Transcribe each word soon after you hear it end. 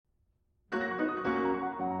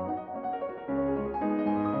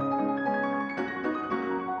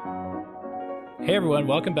Hey everyone,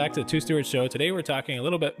 welcome back to the Two Stewards Show. Today we're talking a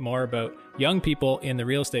little bit more about young people in the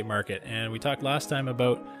real estate market. And we talked last time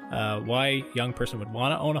about why a young person would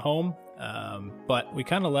want to own a home, but we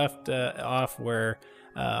kind of left off where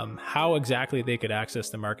how exactly they could access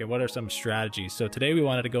the market. What are some strategies? So today we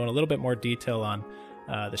wanted to go in a little bit more detail on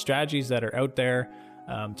the strategies that are out there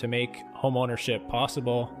to make home ownership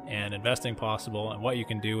possible and investing possible, and what you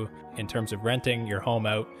can do in terms of renting your home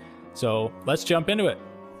out. So let's jump into it.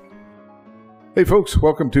 Hey folks,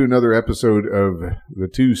 welcome to another episode of the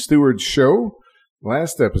Two Stewards Show.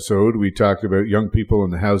 Last episode, we talked about young people in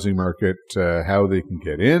the housing market, how they can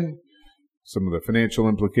get in, some of the financial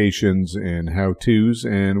implications and how-tos,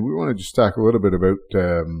 and we want to just talk a little bit about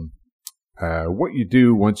what you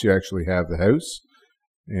do once you actually have the house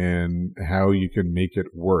and how you can make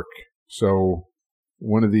it work. So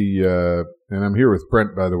one of the, and I'm here with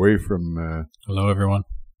Brent, by the way, from... Hello, everyone.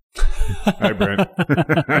 Hi, Brent.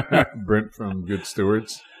 Brent from Good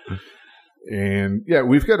Stewards. And yeah,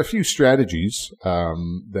 we've got a few strategies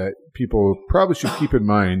that people probably should keep in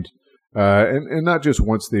mind. And not just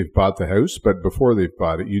once they've bought the house, but before they've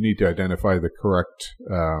bought it, you need to identify the correct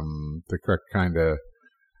kind of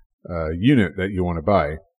unit that you want to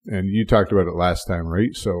buy. And you talked about it last time,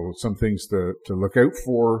 right? So some things to look out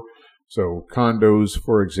for. So condos,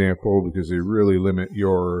 for example, because they really limit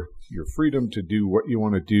your freedom to do what you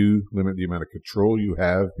want to do, limit the amount of control you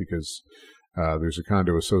have, because there's a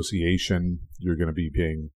condo association. You're going to be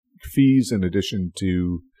paying fees in addition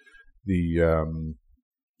to in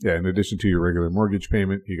addition to your regular mortgage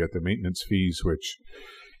payment. You got the maintenance fees, which,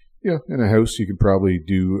 in a house, you can probably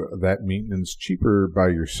do that maintenance cheaper by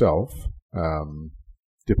yourself,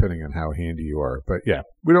 depending on how handy you are. But yeah,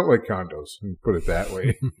 we don't like condos, put it that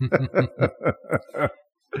way.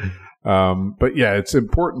 But yeah, it's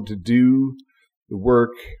important to do the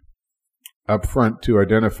work up front to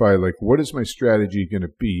identify, like, what is my strategy going to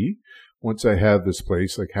be once I have this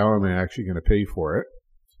place? Like, how am I actually going to pay for it?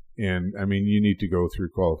 And I mean, you need to go through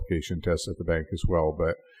qualification tests at the bank as well.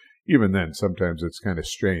 But even then, sometimes it's kind of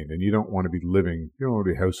strained, and you don't want to be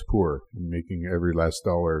house poor and making every last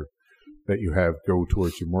dollar that you have go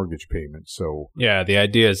towards your mortgage payment. So yeah, the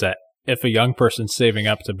idea is that if a young person's saving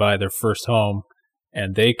up to buy their first home,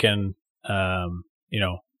 and they can,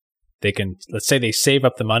 let's say they save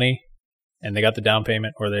up the money and they got the down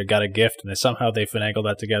payment, or they got a gift and somehow they finagle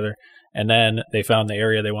that together, and then they found the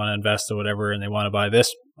area they want to invest or whatever, and they want to buy this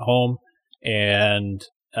home, and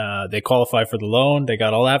they qualify for the loan. They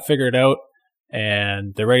got all that figured out,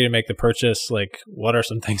 and they're ready to make the purchase. Like, what are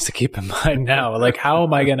some things to keep in mind now? Like, how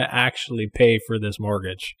am I going to actually pay for this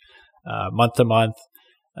mortgage month to month?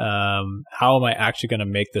 How am I actually going to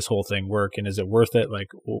make this whole thing work? And is it worth it? Like,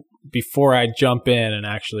 before I jump in and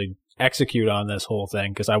actually execute on this whole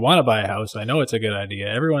thing, because I want to buy a house. I know it's a good idea.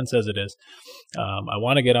 Everyone says it is. I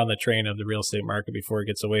want to get on the train of the real estate market before it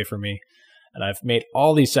gets away from me. And I've made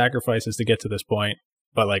all these sacrifices to get to this point,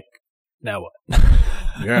 but like, now what?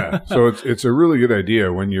 Yeah. So it's a really good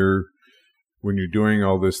idea when you're doing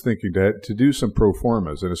all this thinking to do some pro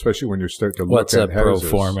formas, and especially when you're starting to look at houses. What's a pro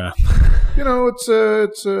forma?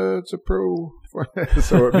 It's a pro.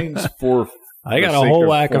 So it means for. I got a whole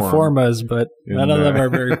whack of formas, but none of them are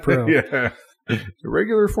very pro. Yeah. A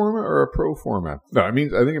regular forma or a pro forma? No, I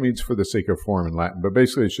think it means for the sake of form in Latin, but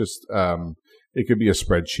basically it's just it could be a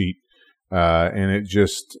spreadsheet, and it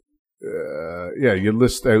just you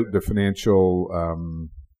list out the financial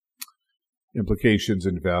implications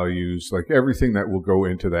and values, like everything that will go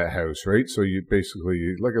into that house, right? So you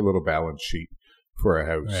basically like a little balance sheet for a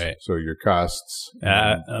house. Right. So your costs.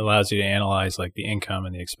 That allows you to analyze like the income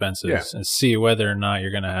and the expenses and see whether or not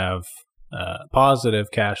you're going to have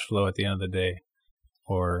positive cash flow at the end of the day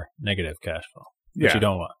or negative cash flow, which you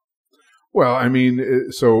don't want. Well, I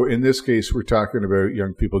mean, so in this case, we're talking about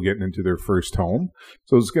young people getting into their first home.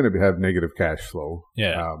 So it's going to have negative cash flow.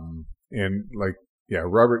 Yeah. And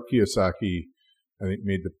Robert Kiyosaki, I think,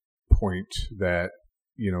 made the point that,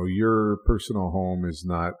 your personal home is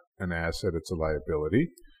not an asset, it's a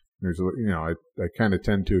liability. I kind of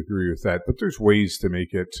tend to agree with that, but there's ways to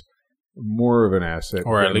make it more of an asset.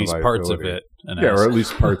 Or at least parts of it. Or at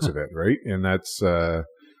least parts of it, right? And that's,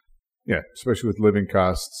 especially with living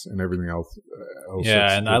costs and everything else.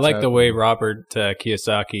 And I like the way Robert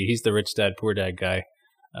Kiyosaki, he's the rich dad, poor dad guy.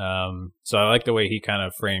 So I like the way he kind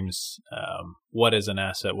of frames what is an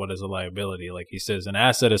asset, what is a liability. Like he says, an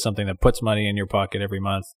asset is something that puts money in your pocket every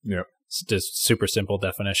month. Yeah, it's just super simple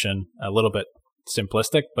definition, a little bit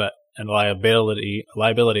simplistic, but a liability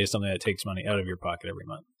is something that takes money out of your pocket every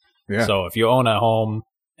month. Yeah. So if you own a home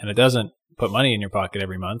and it doesn't put money in your pocket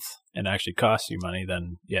every month and actually costs you money,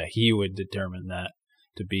 then he would determine that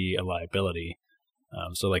to be a liability.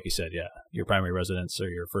 So like you said, yeah, your primary residence or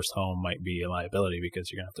your first home might be a liability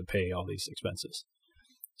because you're going to have to pay all these expenses.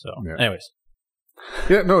 So anyways.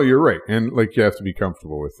 Yeah, no, you're right. And like you have to be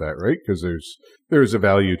comfortable with that, right? Because there's a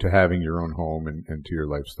value to having your own home and to your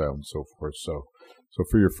lifestyle and so forth. So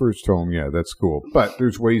for your first home, yeah, that's cool. But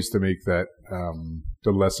there's ways to make that,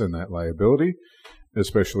 to lessen that liability,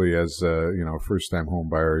 especially as, first-time home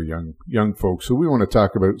buyer, young folks. So we want to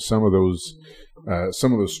talk about some of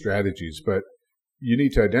those strategies, but you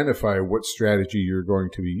need to identify what strategy you're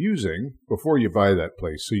going to be using before you buy that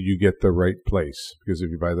place so you get the right place. Because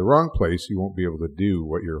if you buy the wrong place, you won't be able to do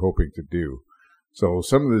what you're hoping to do. So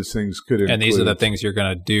some of these things could include... And these are the things you're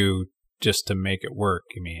going to do just to make it work,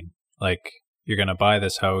 you mean? Like, you're going to buy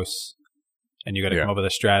this house and you got to come up with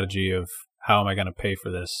a strategy of how am I going to pay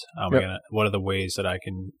for this? What are the ways that I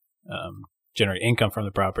can generate income from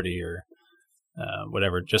the property or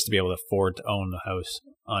whatever, just to be able to afford to own the house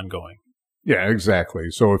ongoing. Yeah, exactly.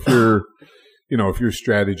 So if if your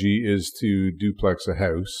strategy is to duplex a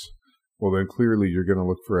house, well, then clearly you're going to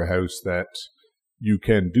look for a house that you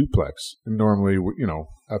can duplex. And normally, within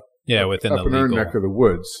the in our neck of the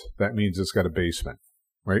woods, that means it's got a basement,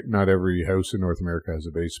 right? Not every house in North America has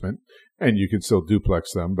a basement, and you can still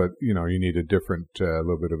duplex them, but you need a different,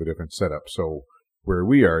 little bit of a different setup. So where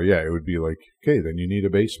we are, it would be like, okay, then you need a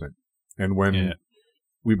basement. And when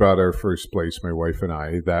we bought our first place, my wife and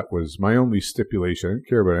I, that was my only stipulation. I didn't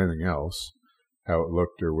care about anything else, how it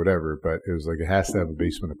looked or whatever, but it was like it has to have a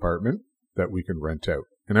basement apartment that we can rent out.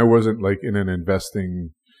 And I wasn't like in an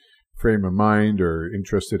investing frame of mind or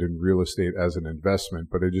interested in real estate as an investment,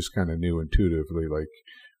 but I just kind of knew intuitively, like,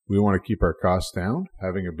 we want to keep our costs down.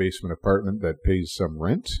 Having a basement apartment that pays some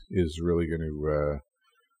rent is really going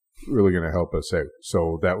to help us out.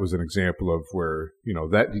 So that was an example of where,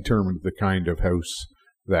 that determined the kind of house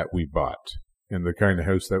that we bought and the kind of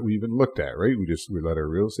house that we even looked at, right? We let our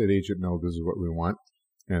real estate agent know this is what we want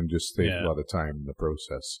and just saved a lot of time in the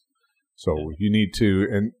process. So you need to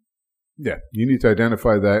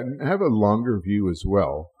identify that and have a longer view as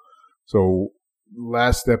well. So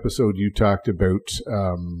last episode you talked about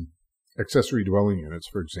accessory dwelling units,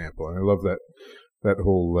 for example, and I love that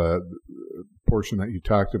whole portion that you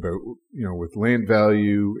talked about, with land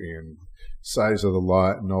value and size of the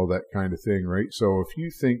lot and all that kind of thing, right? So if you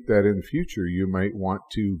think that in the future you might want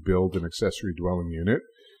to build an accessory dwelling unit,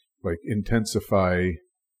 like intensify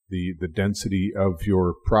the density of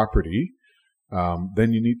your property,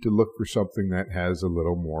 then you need to look for something that has a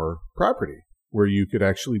little more property where you could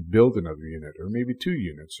actually build another unit or maybe 2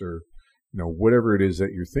 units or, whatever it is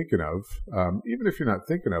that you're thinking of. Even if you're not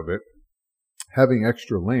thinking of it, having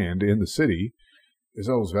extra land in the city is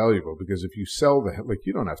always valuable because if you sell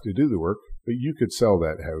you don't have to do the work, but you could sell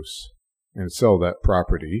that house and sell that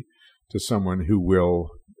property to someone who will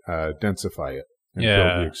densify it and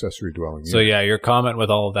build the accessory dwelling unit. So your comment with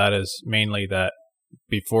all of that is mainly that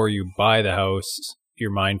before you buy the house, you're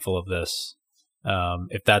mindful of this.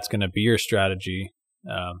 If that's going to be your strategy,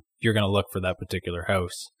 you're going to look for that particular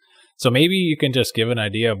house. So maybe you can just give an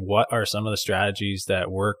idea of what are some of the strategies that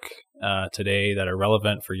work today that are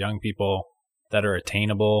relevant for young people, that are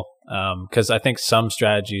attainable. Because I think some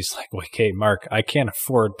strategies like, okay, Mark, I can't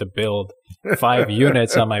afford to build 5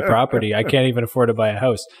 units on my property. I can't even afford to buy a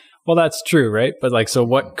house. Well, that's true, right? But so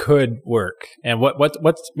what could work? And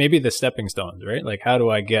what's maybe the stepping stones, right? Like, how do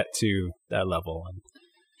I get to that level?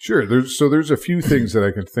 Sure. There's a few things that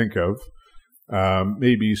I can think of.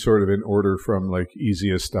 Maybe sort of in order from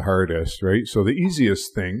easiest to hardest, right? So the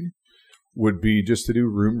easiest thing would be just to do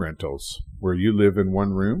room rentals where you live in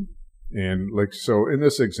one room. And so in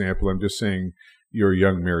this example, I'm just saying you're a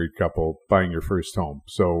young married couple buying your first home.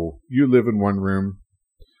 So you live in one room.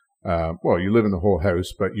 You live in the whole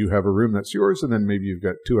house, but you have a room that's yours. And then maybe you've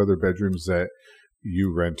got 2 other bedrooms that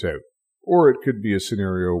you rent out. Or it could be a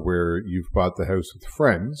scenario where you've bought the house with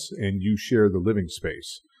friends and you share the living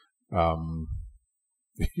space.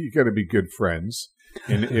 You got to be good friends.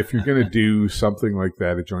 And if you're going to do something like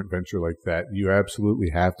that, a joint venture like that, you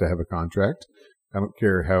absolutely have to have a contract. I don't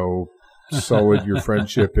care how solid your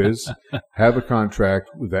friendship is. Have a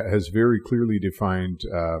contract that has very clearly defined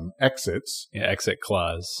exits. Yeah, exit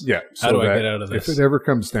clause. Yeah. How do I get out of this? If it ever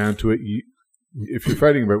comes down to it, if you're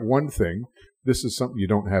fighting about one thing, this is something you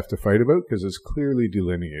don't have to fight about because it's clearly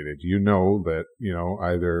delineated. You know that,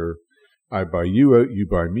 either I buy you out, you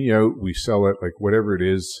buy me out, we sell it, whatever it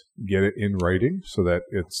is, get it in writing so that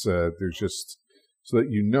it's, so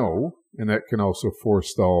that and that can also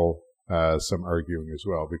forestall some arguing as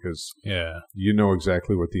well because you know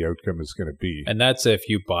exactly what the outcome is going to be. And that's if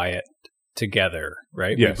you buy it together,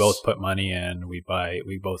 right? Yes. We both put money in, we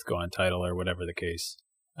both go on title or whatever the case.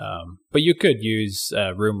 But you could use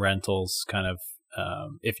room rentals kind of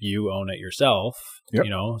if you own it yourself, Yep.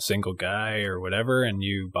 single guy or whatever, and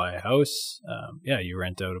you buy a house. You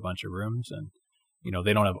rent out a bunch of rooms, and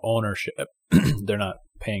they don't have ownership. They're not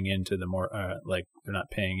paying into the more they're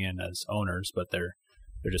not paying in as owners, but they're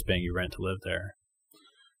just paying you rent to live there.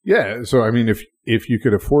 Yeah. So, I mean, if you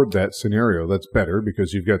could afford that scenario, that's better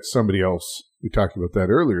because you've got somebody else. We talked about that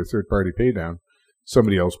earlier, third party pay down,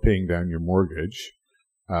 somebody else paying down your mortgage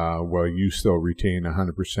while you still retain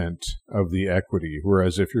 100% of the equity.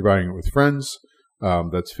 Whereas if you're buying it with friends,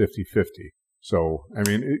 that's 50-50. So, I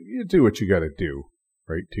mean, you do what you got to do,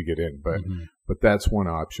 right, to get in. But that's one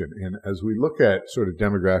option. And as we look at sort of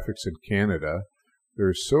demographics in Canada,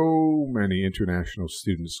 there's so many international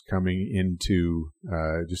students coming into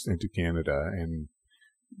Canada, and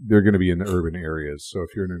they're going to be in the urban areas. So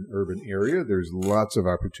if you're in an urban area, there's lots of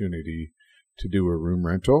opportunity to do a room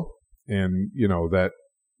rental. And, that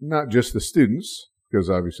not just the students, because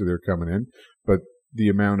obviously they're coming in, but the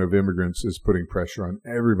amount of immigrants is putting pressure on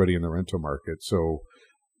everybody in the rental market. So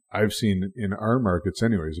I've seen in our markets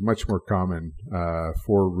anyways, much more common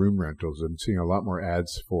for room rentals, and seeing a lot more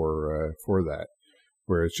ads for that,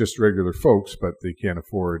 where it's just regular folks, but they can't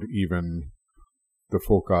afford even the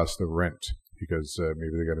full cost of rent because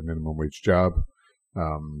maybe they got a minimum wage job.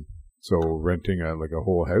 So renting a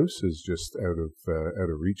whole house is just out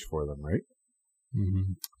of reach for them, right?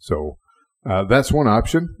 Mm-hmm. So that's one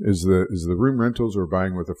option is the room rentals or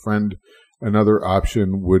buying with a friend. Another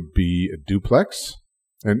option would be a duplex.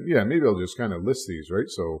 And yeah, maybe I'll just kind of list these, right?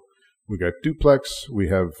 So we got duplex, we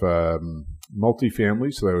have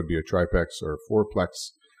multifamily, so that would be a triplex or a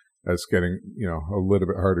fourplex. That's getting, a little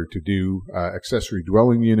bit harder to do. Accessory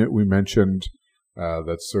dwelling unit, we mentioned.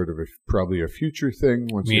 That's sort of probably a future thing.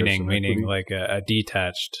 Meaning like a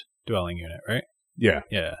detached dwelling unit, right? Yeah.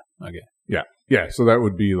 Yeah. Okay. Yeah. So that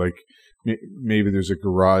would be like maybe there's a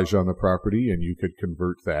garage on the property, and you could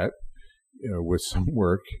convert that with some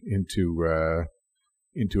work into a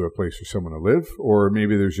place for someone to live, or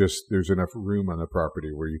maybe there's enough room on the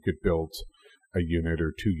property where you could build a unit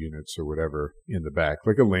or 2 units or whatever in the back,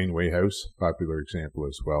 like a laneway house, popular example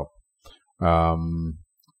as well.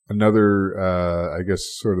 Another, I guess,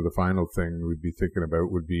 sort of the final thing we'd be thinking about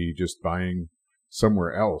would be just buying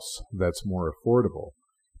somewhere else that's more affordable.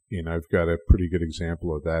 And I've got a pretty good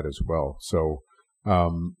example of that as well. So,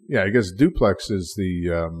 I guess duplex is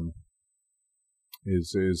the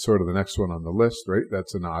is sort of the next one on the list, right?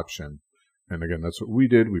 That's an option. And again, that's what we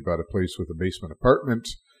did. We bought a place with a basement apartment,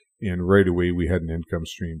 and right away we had an income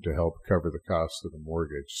stream to help cover the cost of the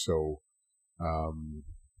mortgage. So, I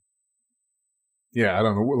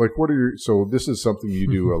don't know. Like, so this is something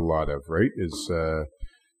you do a lot of, right? Is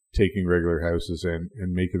taking regular houses and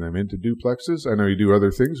making them into duplexes. I know you do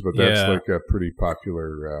other things, but that's like a pretty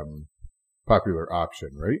popular option,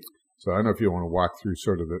 right? So I don't know if you want to walk through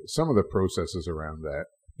sort of some of the processes around that.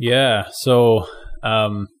 Yeah. So,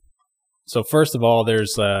 first of all,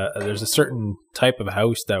 there's a certain type of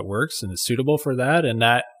house that works and is suitable for that, and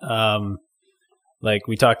that, like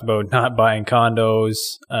we talked about, not buying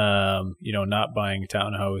condos, not buying a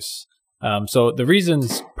townhouse. So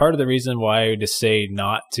part of the reason why I would just say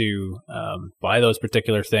not to buy those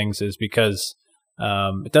particular things is because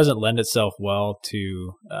it doesn't lend itself well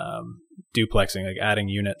to duplexing, like adding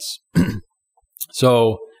units.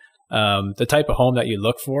 So the type of home that you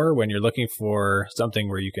look for when you're looking for something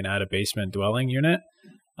where you can add a basement dwelling unit,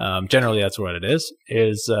 generally that's what it is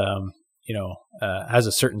has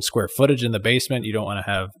a certain square footage in the basement. You don't want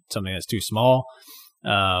to have something that's too small.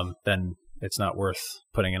 Then it's not worth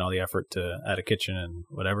putting in all the effort to add a kitchen and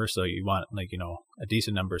whatever. So you want a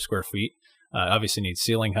decent number of square feet. Obviously need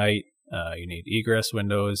ceiling height. You need egress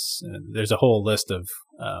windows. There's a whole list of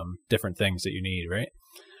different things that you need, right?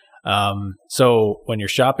 So when you're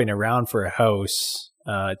shopping around for a house,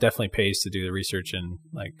 it definitely pays to do the research and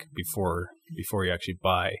before you actually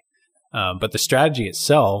buy. But the strategy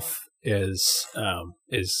itself is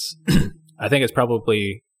I think it's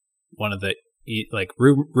probably one of the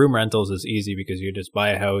room rentals is easy because you just buy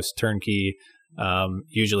a house turnkey.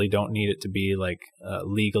 Usually don't need it to be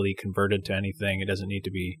legally converted to anything. It doesn't need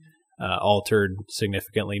to be altered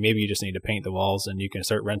significantly. Maybe you just need to paint the walls and you can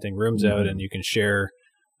start renting rooms out and you can share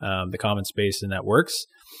the common space, and that works.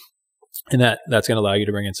 And that's going to allow you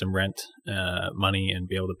to bring in some rent money and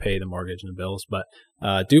be able to pay the mortgage and the bills. But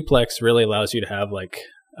duplex really allows you to have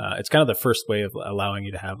it's kind of the first way of allowing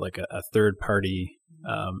you to have a third party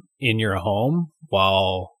in your home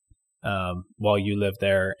while you live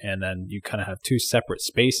there, and then you kind of have 2 separate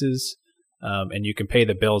spaces And you can pay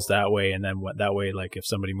the bills that way. And then that way, like if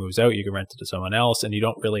somebody moves out, you can rent it to someone else, and you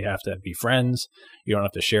don't really have to be friends. You don't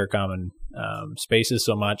have to share common spaces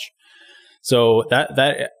so much. So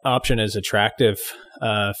that option is attractive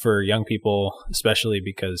for young people, especially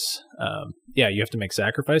because, you have to make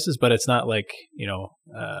sacrifices, but it's not like,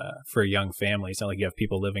 for a young family, it's not like you have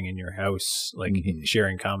people living in your house, like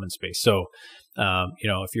sharing common space. So,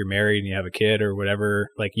 if you're married and you have a kid or whatever,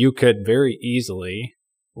 like you could very easily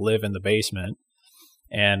live in the basement.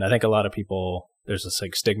 And I think a lot of people, there's this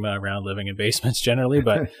like stigma around living in basements generally,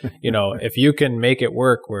 but if you can make it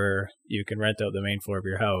work where you can rent out the main floor of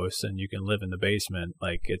your house and you can live in the basement,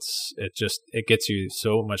 like it gets you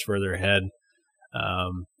so much further ahead.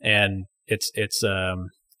 And it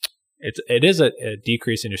is a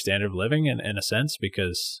decrease in your standard of living in a sense,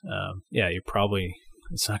 because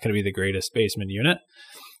it's not going to be the greatest basement unit.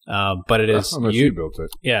 But it is, unless you built it.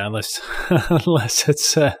 Yeah. Unless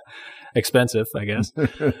it's, expensive, I guess.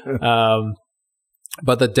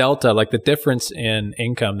 But the delta, like the difference in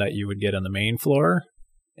income that you would get on the main floor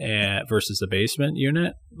versus the basement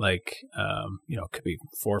unit, like, it could be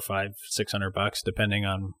 $400, $500, $600 depending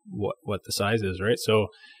on what the size is. Right. So,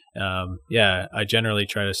 I generally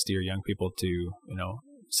try to steer young people to,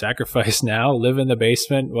 sacrifice now, live in the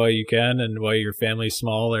basement while you can, and while your family's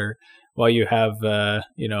small, or while you have,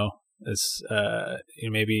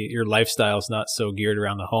 maybe your lifestyle's not so geared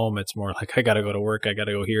around the home. It's more like, I got to go to work. I got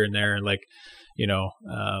to go here and there. And like,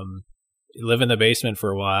 live in the basement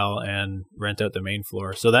for a while and rent out the main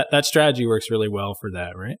floor. So that strategy works really well for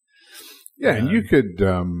that. Right. Yeah. And you could,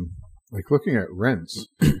 like looking at rents,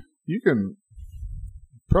 you can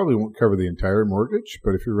probably won't cover the entire mortgage,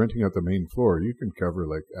 but if you're renting out the main floor, you can cover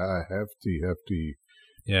like a hefty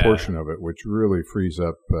portion of it, which really frees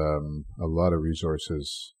up a lot of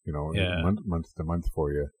resources, month to month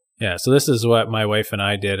for you. Yeah. So this is what my wife and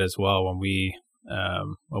I did as well when we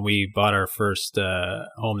bought our first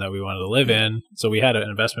home that we wanted to live in. So we had an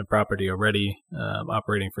investment property already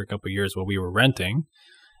operating for a couple of years while we were renting,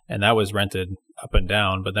 and that was rented up and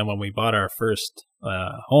down. But then when we bought our first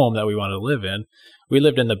home that we wanted to live in, we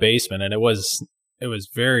lived in the basement, and it was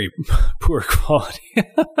very poor quality.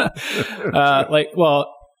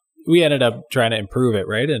 We ended up trying to improve it,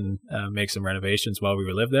 right, and make some renovations while we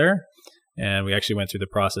lived there. And we actually went through the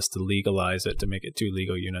process to legalize it, to make it 2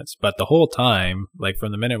 legal units. But the whole time, like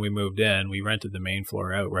from the minute we moved in, we rented the main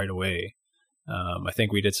floor out right away. I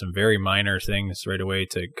think we did some very minor things right away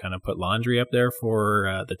to kind of put laundry up there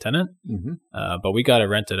for the tenant. But we got it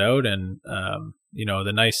rented out. And,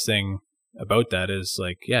 the nice thing about that is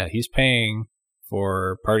like, he's paying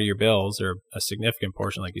for part of your bills, or a significant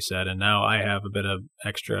portion, like you said. And now I have a bit of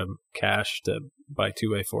extra cash to buy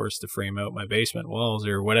 2x4s to frame out my basement walls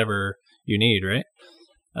or whatever you need. Right.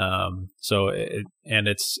 So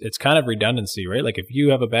it's kind of redundancy, right? Like if you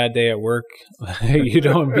have a bad day at work, you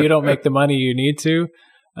don't make the money you need to,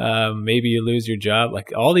 maybe you lose your job,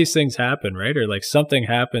 like all these things happen, right? Or like something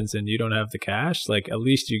happens and you don't have the cash, like at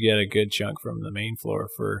least you get a good chunk from the main floor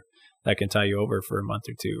that can tie you over for a month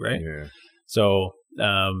or two. Right. Yeah. So,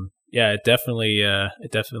 it definitely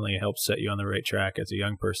helps set you on the right track as a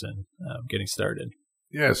young person, getting started.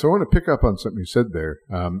 Yeah. So I want to pick up on something you said there.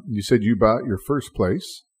 You said you bought your first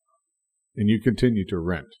place and you continued to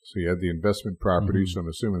rent. So you had the investment property. So I'm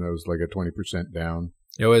assuming that was like a 20% down.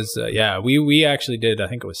 It was, we actually did, I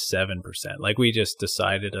think it was 7%. Like we just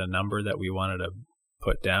decided a number that we wanted to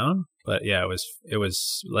put down. But it was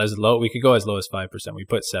as low. We could go as low as 5%. We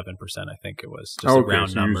put 7%. I think it was just a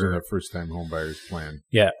round number. Using a first-time home buyer's plan.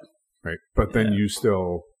 Yeah. Right. But then you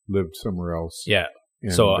still lived somewhere else. Yeah.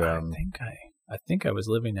 And, so I think I was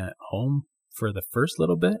living at home for the first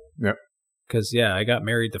little bit. Yep. Because I got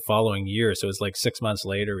married the following year, so it was like 6 months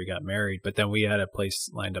later we got married. But then we had a place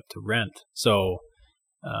lined up to rent. So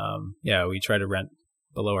we tried to rent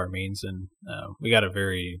below our means, and we got a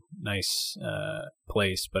very nice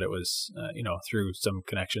place, but it was through some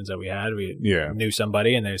connections that we had. We knew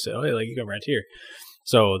somebody, and they said, "Oh, you can rent here."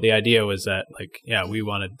 So the idea was that we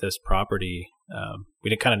wanted this property.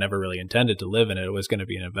 We kind of never really intended to live in it. It was going to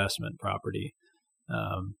be an investment property,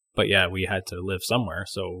 but we had to live somewhere,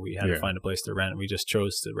 so we had to find a place to rent. We just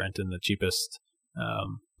chose to rent in the cheapest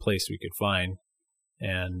place we could find,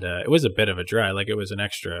 and it was a bit of a drive. Like it was an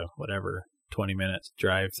extra 20-minute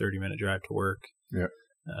drive, 30-minute drive to work. Yeah.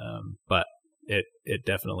 But it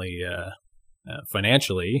definitely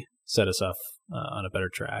financially set us off on a better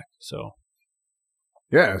track. So.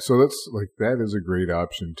 Yeah. So that is a great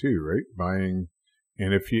option too, right? Buying,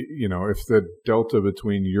 and if if the delta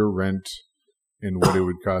between your rent and what it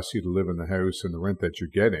would cost you to live in the house and the rent that you're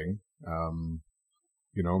getting,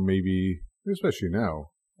 maybe, especially now,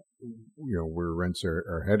 where rents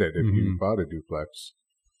are headed. If you bought a duplex,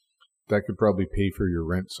 that could probably pay for your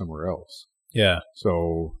rent somewhere else. Yeah.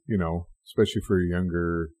 So, especially for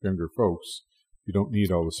younger folks, you don't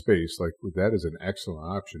need all the space. Like that is an excellent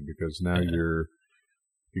option because now you're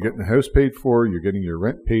getting the house paid for, you're getting your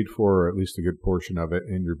rent paid for, or at least a good portion of it,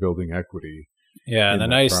 and you're building equity. Yeah, and the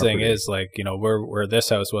nice thing is, like, where this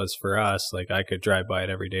house was for us, like I could drive by it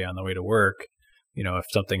every day on the way to work. If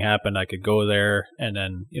something happened, I could go there, and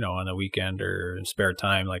then, on the weekend or spare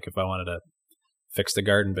time, like if I wanted to fix the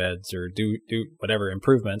garden beds or do whatever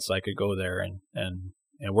improvements, I could go there and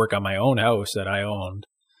work on my own house that I owned.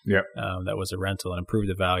 Yeah. That was a rental and improve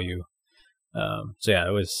the value. So yeah,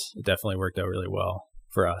 it definitely worked out really well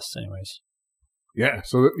for us anyways. Yeah.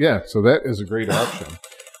 So that is a great option.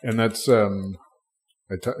 And that's,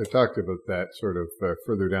 I talked about that sort of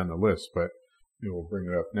further down the list, but we'll bring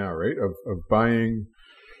it up now, right? Of buying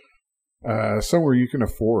somewhere you can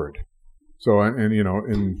afford. So, and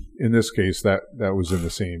in this case, that was in the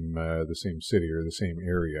same city or the same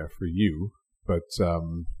area for you. But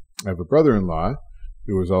I have a brother-in-law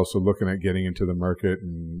who was also looking at getting into the market,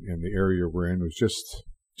 and the area we're in was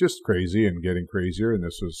just crazy and getting crazier. And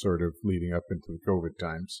this was sort of leading up into the COVID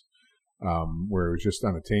times, where it was just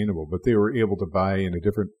unattainable. But they were able to buy in a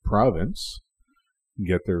different province and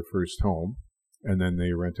get their first home, and then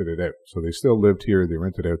they rented it out. So they still lived here. They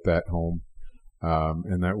rented out that home.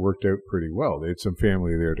 And that worked out pretty well. They had some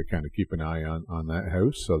family there to kind of keep an eye on that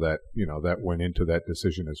house. So that, that went into that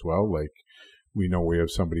decision as well. Like, we know we have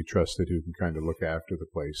somebody trusted who can kind of look after the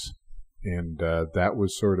place. And that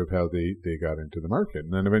was sort of how they got into the market.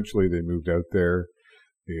 And then eventually they moved out there.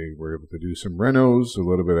 They were able to do some renos, a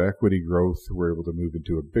little bit of equity growth. Were able to move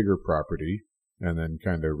into a bigger property and then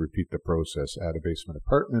kind of repeat the process, add a basement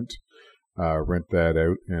apartment, rent that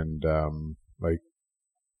out. And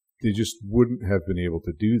they just wouldn't have been able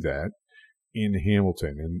to do that in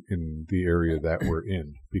Hamilton, in the area that we're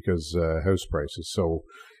in, because house prices. So,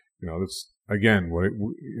 that's, again,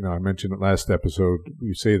 I mentioned it last episode,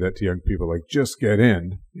 we say that to young people, like, just get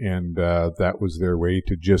in. And that was their way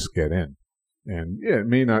to just get in. And yeah, it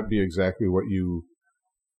may not be exactly what you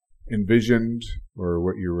envisioned or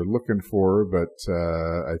what you were looking for, but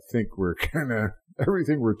I think we're kind of,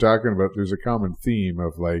 everything we're talking about, there's a common theme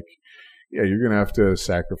of like, yeah, you're going to have to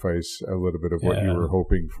sacrifice a little bit of what you were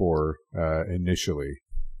hoping for initially.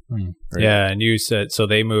 Right? Yeah, and you said, so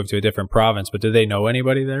they moved to a different province, but did they know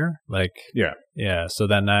anybody there? Like, yeah. So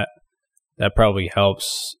then that probably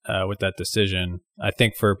helps with that decision. I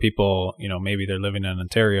think for people, maybe they're living in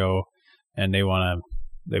Ontario and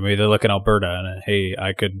maybe they look in Alberta and, hey,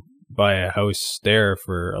 I could buy a house there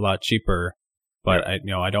for a lot cheaper, but I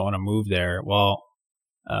don't want to move there. Well,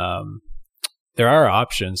 there are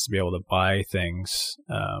options to be able to buy things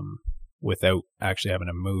without actually having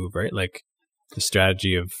to move, right? Like the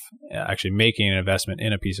strategy of actually making an investment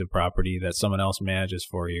in a piece of property that someone else manages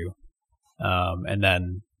for you. And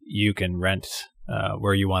then you can rent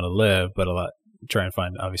where you want to live, but try and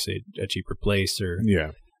find obviously a cheaper place or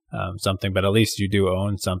something, but at least you do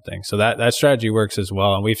own something. So that strategy works as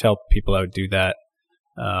well. And we've helped people out do that.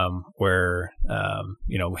 Where,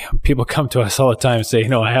 people come to us all the time and say,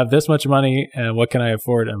 I have this much money and what can I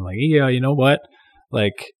afford? I'm like, yeah, you know what?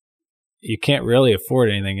 Like, you can't really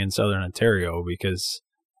afford anything in Southern Ontario because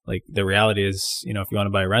like the reality is, if you want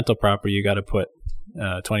to buy a rental property, you got to put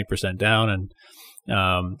 20% down and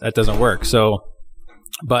that doesn't work. So,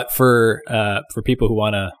 but for people who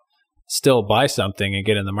want to still buy something and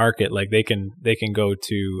get in the market, like they can go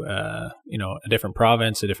to, a different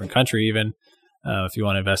province, a different country even, if you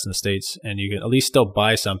want to invest in the States, and you can at least still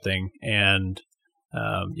buy something and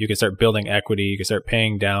you can start building equity, you can start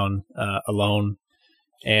paying down a loan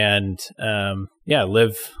and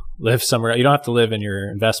live somewhere. You don't have to live in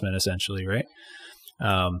your investment essentially, right?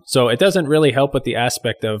 So it doesn't really help with the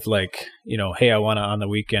aspect of like, hey, I want to on the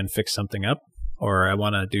weekend fix something up or I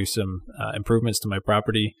want to do some improvements to my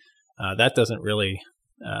property. That doesn't really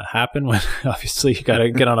happen when obviously you got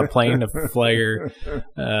to get on a plane to fly your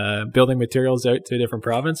building materials out to a different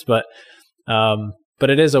province. But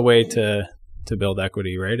it is a way to build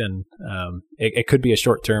equity, right? And it could be a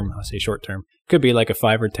short term. Could be like a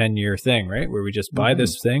 5 or 10 year thing, right? Where we just buy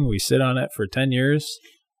this thing, we sit on it for 10 years,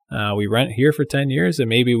 we rent here for 10 years, and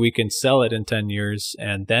maybe we can sell it in 10 years,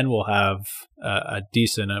 and then we'll have a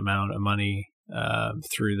decent amount of money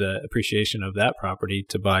through the appreciation of that property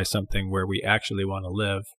to buy something where we actually want to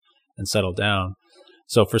live and settle down.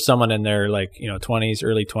 So for someone in their 20s,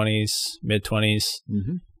 early 20s, mid 20s,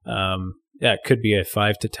 it could be a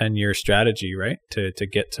 5 to 10 year strategy, right? To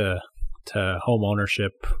get to home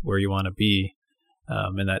ownership where you want to be.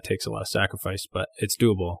 And that takes a lot of sacrifice, but it's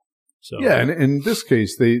doable. So yeah, and in this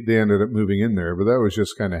case, they ended up moving in there, but that was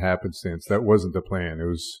just kind of happenstance. That wasn't the plan. It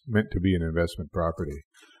was meant to be an investment property.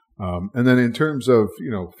 And then in terms of,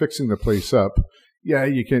 fixing the place up, yeah,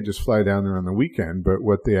 you can't just fly down there on the weekend, but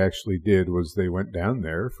what they actually did was they went down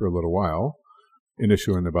there for a little while,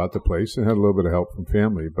 initially when they bought the place, and had a little bit of help from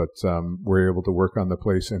family, but were able to work on the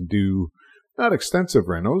place and do not extensive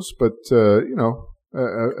renos, but,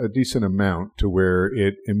 a decent amount to where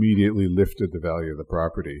it immediately lifted the value of the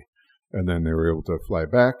property. And then they were able to fly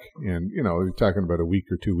back, and, you're talking about a week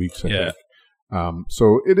or 2 weeks, I think.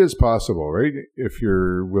 So it is possible, right? If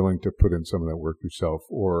you're willing to put in some of that work yourself,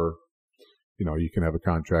 or, you can have a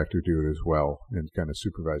contractor do it as well and kind of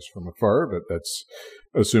supervise from afar, but that's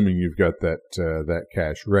assuming you've got that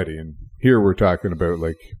cash ready. And here we're talking about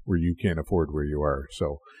like where you can't afford where you are.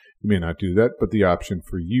 So you may not do that, but the option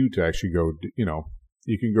for you to actually go,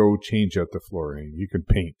 you can go change out the flooring. You can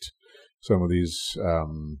paint some of these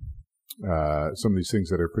things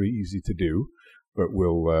that are pretty easy to do, but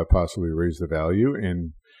will possibly raise the value.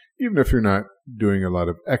 And even if you're not doing a lot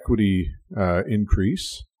of equity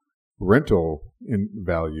increase, rental in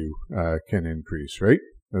value can increase, right?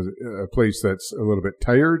 A place that's a little bit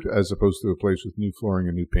tired as opposed to a place with new flooring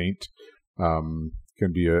and new paint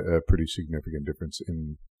can be a pretty significant difference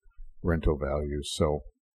in rental values. So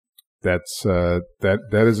that's that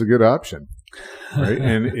is a good option, right?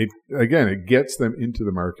 And it gets them into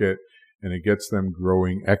the market, and it gets them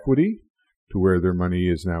growing equity to where their money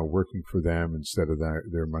is now working for them instead of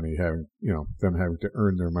their money having, them having to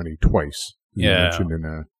earn their money twice. You mentioned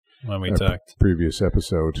in when we talked previous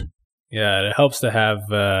episode. Yeah, it helps to have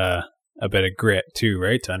a bit of grit too,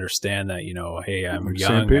 right? To understand that, hey, I'm like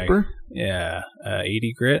young. Sandpaper?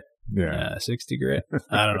 80 grit. Yeah. 60 grit.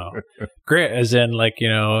 I don't know. Grit as in like,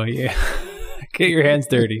 get your hands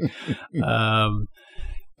dirty.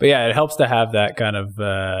 But yeah, it helps to have that kind of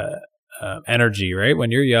energy, right?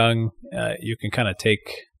 When you're young, you can kind of take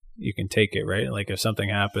it, right? Like if something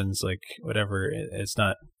happens, like whatever, it's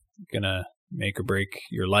not going to make or break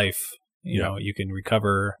your life. You can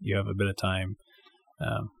recover. You have a bit of time,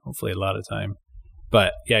 hopefully a lot of time.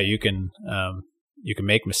 But yeah, you can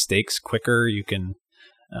make mistakes quicker. You can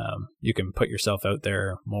put yourself out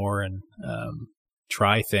there more and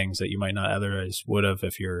try things that you might not otherwise would have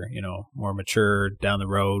if you're, more mature down the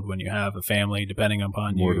road when you have a family, depending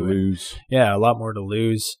upon more to lose. Yeah, a lot more to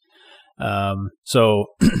lose. So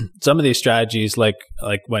some of these strategies, like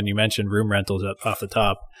when you mentioned room rentals off the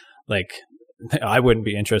top, like I wouldn't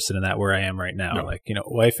be interested in that where I am right now. No. Like,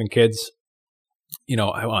 wife and kids,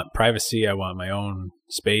 I want privacy. I want my own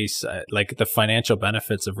space. Like the financial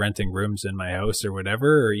benefits of renting rooms in my house or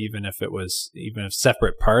whatever, or even if it was a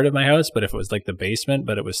separate part of my house, but if it was like the basement,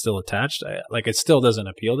 but it was still attached, it still doesn't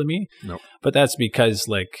appeal to me. No. But that's because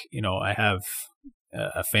I have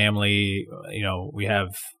a family,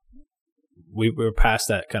 we're past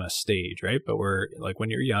that kind of stage, right? But we're like,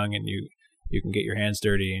 when you're young and you can get your hands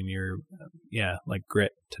dirty and you're, like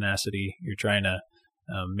grit, tenacity, you're trying to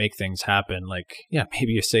make things happen. Like,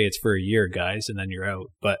 maybe you say it's for a year, guys, and then you're out.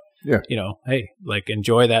 But, hey, like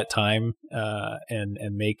enjoy that time and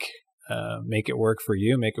make it work for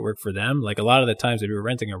you, make it work for them. Like a lot of the times if you're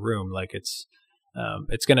renting a room, like it's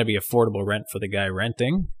going to be affordable rent for the guy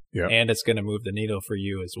renting, and it's going to move the needle for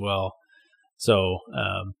you as well. So,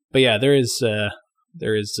 but yeah, there is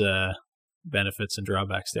benefits and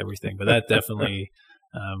drawbacks to everything, but that definitely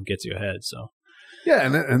gets you ahead. So yeah,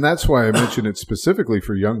 and that's why I mentioned it specifically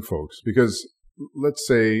for young folks, because let's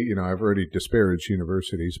say I've already disparaged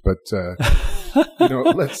universities, but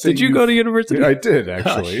let's say did you go to university? I did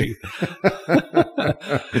actually.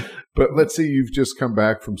 But let's say you've just come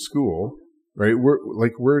back from school, right?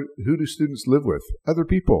 Who do students live with? Other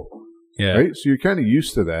people. Yeah. Right. So you're kind of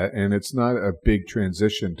used to that, and it's not a big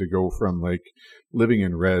transition to go from like living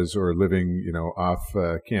in res or living, off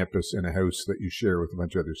campus in a house that you share with a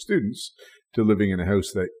bunch of other students to living in a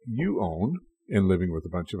house that you own and living with a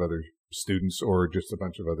bunch of other students or just a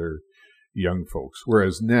bunch of other young folks.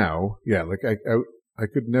 Whereas now, like I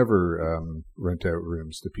could never rent out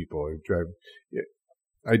rooms to people.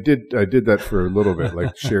 I did that for a little bit,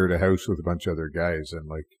 like shared a house with a bunch of other guys, and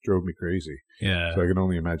like drove me crazy. Yeah. So I can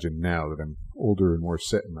only imagine now that I'm older and more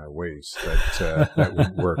set in my ways that that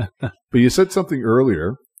wouldn't work. But you said something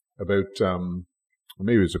earlier about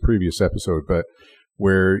maybe it was a previous episode, but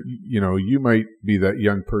where you might be that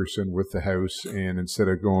young person with the house, and instead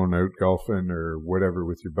of going out golfing or whatever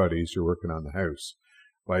with your buddies, you're working on the house.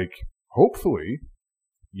 Like hopefully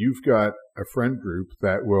you've got a friend group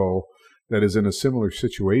that is in a similar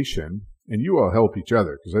situation, and you all help each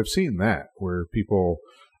other, because I've seen that where people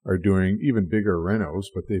are doing even bigger renos,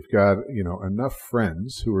 but they've got, enough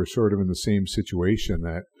friends who are sort of in the same situation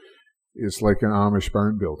that it's like an Amish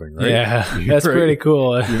barn building, right? Yeah, that's right? Pretty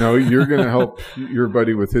cool. You're going to help your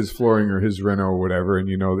buddy with his flooring or his reno or whatever, and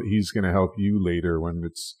you know that he's going to help you later when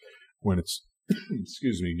it's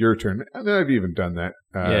excuse me, your turn. And I've even done that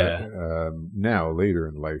now later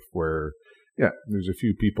in life where, there's a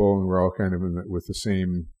few people and we're all kind of with the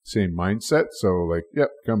same mindset. So like,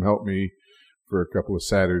 come help me for a couple of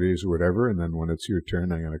Saturdays or whatever, and then when it's your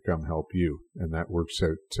turn, I'm going to come help you, and that works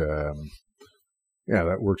out.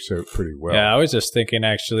 That works out pretty well. Yeah, I was just thinking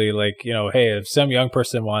actually, like, hey, if some young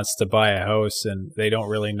person wants to buy a house and they don't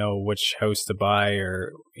really know which house to buy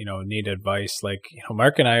or, need advice, like,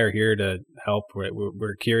 Mark and I are here to help.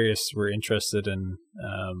 We're curious, we're interested in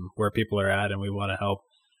where people are at, and we want to help.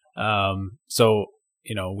 So,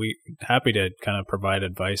 we happy to kind of provide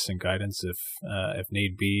advice and guidance if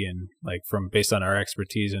need be, and like based on our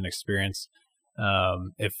expertise and experience,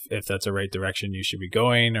 if that's the right direction you should be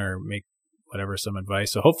going, or make some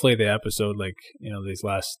advice. So hopefully the episode, like, these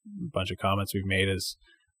last bunch of comments we've made is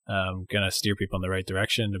going to steer people in the right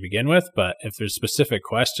direction to begin with. But if there's specific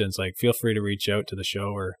questions, like, feel free to reach out to the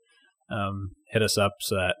show or hit us up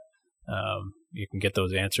so that you can get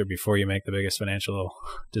those answered before you make the biggest financial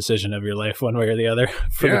decision of your life, one way or the other,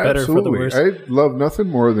 for the better, absolutely. for the worse. I love nothing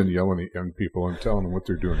more than yelling at young people and telling them what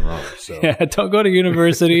they're doing wrong. So don't go to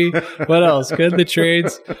university. What else? Get the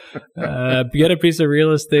trades. Get a piece of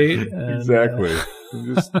real estate. And, exactly.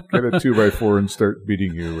 Just get a 2x4 and start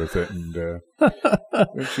beating you with it, and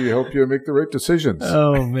actually help you make the right decisions.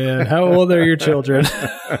 Oh man, how old are your children?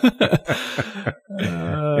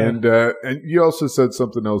 And you also said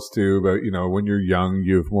something else too about, when you're young,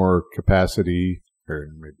 you have more capacity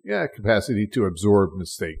to absorb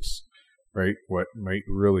mistakes, right? What might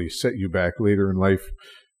really set you back later in life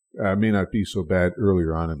may not be so bad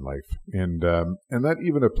earlier on in life, and that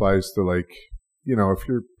even applies to, like, if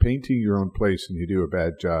you're painting your own place and you do a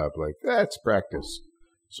bad job, like, that's practice,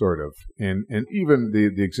 sort of. And even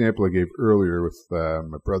the example I gave earlier with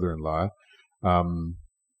my brother-in-law,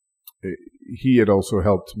 he had also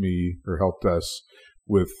helped us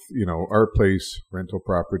with, our place, rental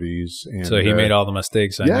properties. And so he made all the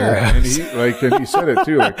mistakes on your house. And he said it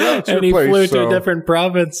too, like, it's and your place, flew to a different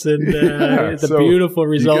province, and the beautiful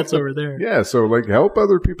results over there. Yeah, so like, help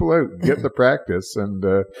other people out, get the practice, and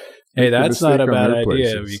hey, that's not a bad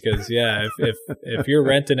idea, because if you're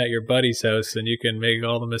renting at your buddy's house and you can make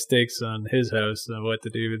all the mistakes on his house and what to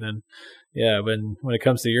do, then when it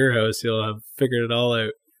comes to your house, you'll have figured it all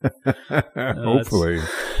out. Hopefully.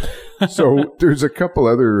 So there's a couple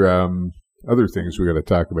other things we got to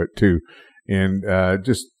talk about too, and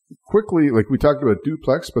just quickly, like, we talked about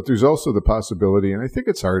duplex, but there's also the possibility, and I think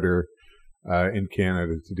it's harder in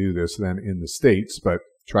Canada to do this than in the States, but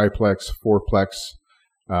triplex, fourplex.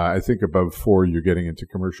 I think above 4, you're getting into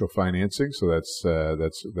commercial financing, so that's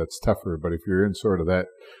tougher. But if you're in sort of that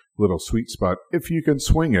little sweet spot, if you can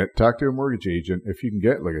swing it, talk to a mortgage agent. If you can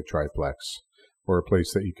get like a triplex, or a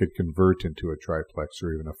place that you could convert into a triplex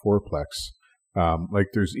or even a fourplex, like,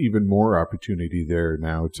 there's even more opportunity there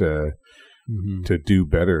now to do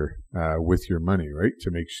better with your money, right? To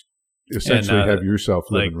make essentially have yourself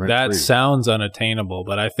living rent-free. That sounds unattainable,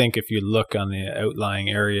 but I think if you look on the outlying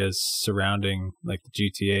areas surrounding, like, the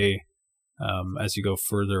GTA, as you go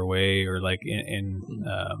further away, or like in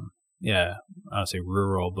I don't say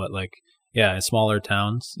rural, but like, in smaller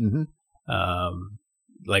towns,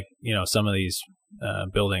 like, some of these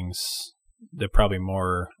buildings, they're probably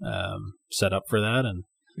more set up for that, and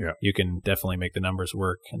you can definitely make the numbers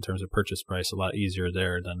work in terms of purchase price a lot easier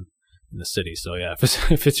there than in the city. So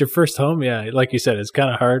if it's your first home, like you said, it's kind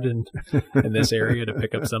of hard in this area to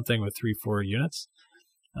pick up something with 3-4 units.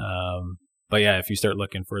 But if you start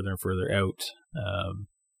looking further and further out,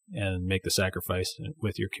 and make the sacrifice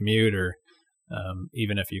with your commute, or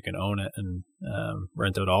even if you can own it and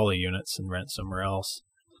rent out all the units and rent somewhere else.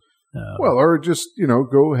 Or just,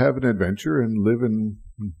 go have an adventure and live in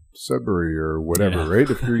Sudbury or whatever, right?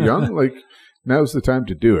 If you're young, like, now's the time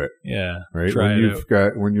to do it. Yeah. Right.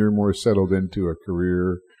 When you're more settled into a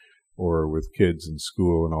career, or with kids in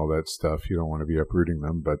school and all that stuff, you don't want to be uprooting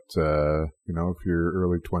them. But, if you're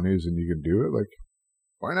early 20s and you can do it, like,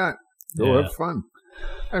 why not? Go have fun.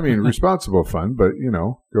 I mean, responsible fun, but,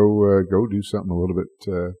 go do something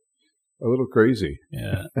a little crazy.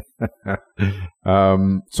 Yeah.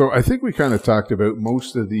 So I think we kind of talked about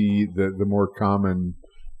most of the more common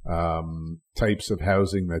types of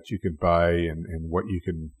housing that you can buy, and what you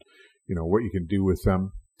can do with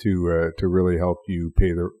them to really help you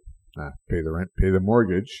pay the rent, pay the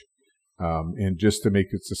mortgage, and just to make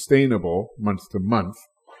it sustainable month to month.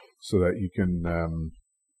 so that you can,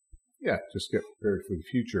 just get prepared for the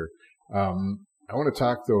future. I want to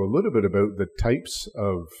talk, though, a little bit about the types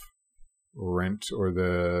of rent or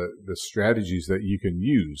the strategies that you can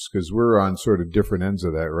use, because we're on sort of different ends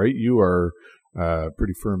of that, right? You are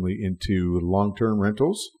pretty firmly into long-term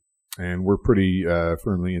rentals, and we're pretty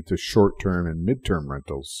firmly into short-term and mid-term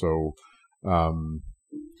rentals. So, I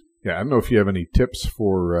don't know if you have any tips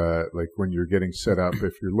for like when you're getting set up,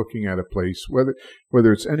 if you're looking at a place,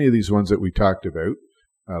 whether it's any of these ones that we talked about,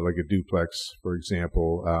 like a duplex, for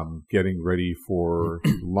example, getting ready for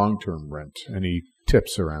long-term rent. Any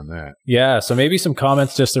tips around that? Yeah, so maybe some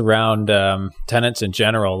comments just around tenants in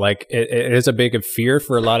general. Like it is a big fear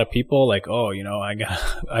for a lot of people. Like, oh,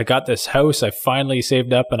 I got this house, I finally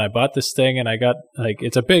saved up, and I bought this thing, and I got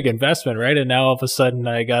it's a big investment, right? And now all of a sudden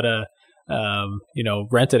I gotta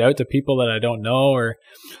rent it out to people that I don't know. Or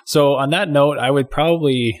so on that note, I would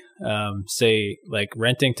probably say like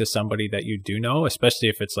renting to somebody that you do know, especially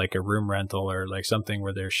if it's like a room rental or like something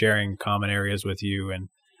where they're sharing common areas with you. And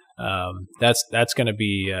that's going to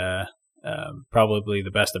be probably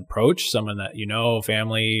the best approach. Someone that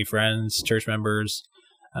family, friends, church members.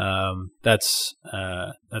 That's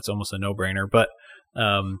almost a no-brainer. But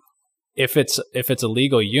if it's a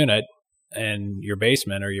legal unit in your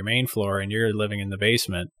basement or your main floor, and you're living in the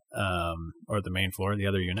basement or the main floor, the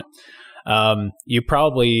other unit, you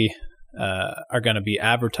probably are going to be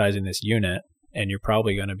advertising this unit, and you're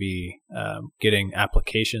probably going to be getting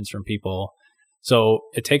applications from people. So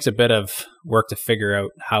it takes a bit of work to figure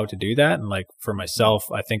out how to do that. And like for myself,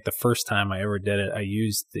 I think the first time I ever did it, I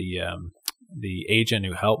used the agent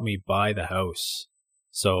who helped me buy the house.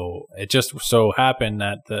 So it just so happened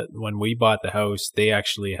that when we bought the house, they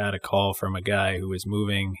actually had a call from a guy who was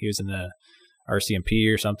moving. He was in the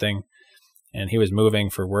RCMP or something, and he was moving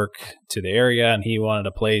for work to the area, and he wanted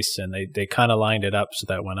a place, and they kind of lined it up so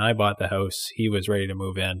that when I bought the house, he was ready to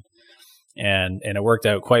move in, and it worked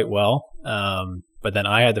out quite well. But then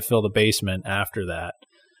I had to fill the basement after that,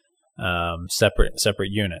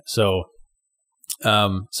 separate unit. So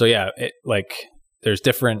yeah, there's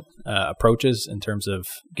different approaches in terms of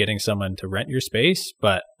getting someone to rent your space,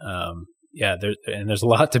 but there's a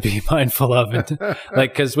lot to be mindful of.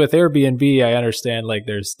 Because with Airbnb, I understand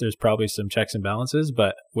there's probably some checks and balances,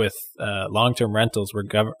 but with long-term rentals, we're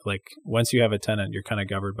once you have a tenant, you're kind of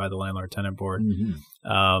governed by the landlord-tenant board.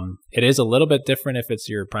 Mm-hmm. It is a little bit different if it's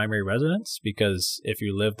your primary residence, because if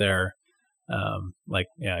you live there,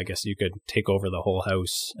 I guess you could take over the whole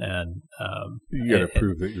house, and you got to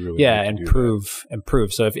prove that you really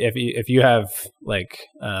prove. So if you have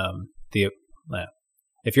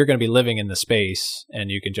if you're going to be living in the space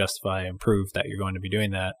and you can justify and prove that you're going to be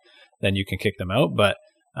doing that, then you can kick them out. But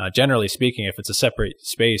generally speaking, if it's a separate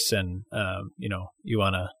space and you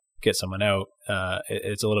want to get someone out,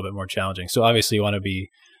 it's a little bit more challenging. So obviously you want to be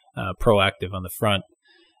proactive on the front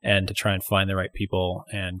and to try and find the right people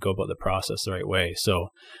and go about the process the right way. So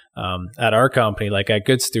at our company, at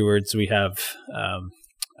Good Stewards, we have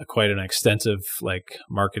quite an extensive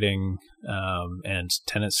marketing and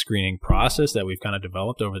tenant screening process that we've kind of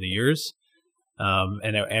developed over the years.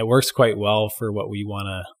 And it works quite well for what we want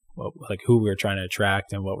to, who we're trying to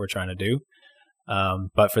attract and what we're trying to do.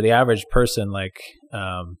 But for the average person, the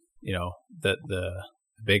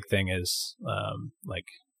big thing is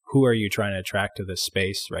who are you trying to attract to this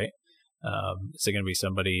space, right? Is it going to be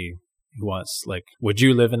somebody who wants, would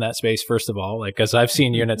you live in that space, first of all? Because I've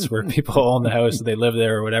seen units where people own the house, they live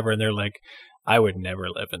there or whatever, and they're like, I would never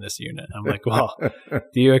live in this unit. I'm like, well,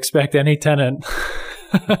 do you expect any tenant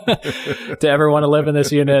to ever want to live in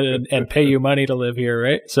this unit and pay you money to live here,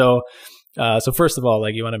 right? So first of all,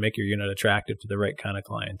 you want to make your unit attractive to the right kind of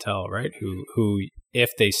clientele, right? Who,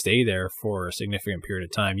 if they stay there for a significant period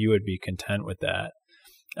of time, you would be content with that.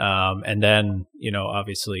 And then,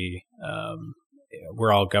 obviously,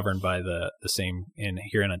 we're all governed by the same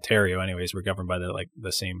here in Ontario anyways, we're governed by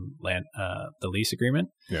the same land, the lease agreement,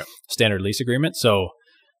 standard lease agreement. So,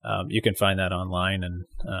 you can find that online, and,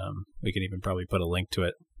 we can even probably put a link to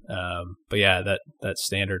it. But yeah, that's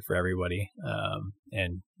standard for everybody.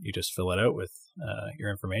 And you just fill it out with, your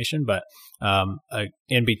information. But,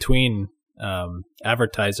 in between,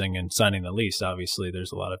 advertising and signing the lease, obviously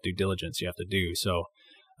there's a lot of due diligence you have to do. So,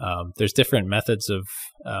 there's different methods of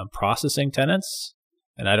processing tenants,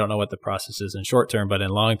 and I don't know what the process is in short term, but in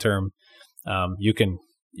long term, you can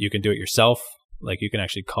do it yourself. You can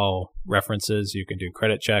actually call references, you can do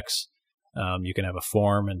credit checks, you can have a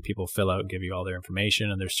form and people fill out and give you all their information,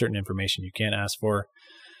 and there's certain information you can't ask for.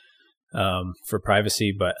 for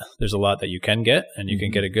privacy, but there's a lot that you can get, and you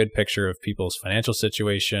can get a good picture of people's financial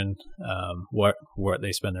situation, what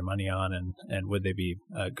they spend their money on, and would they be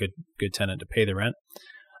a good tenant to pay the rent.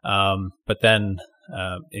 But then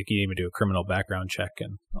you can even do a criminal background check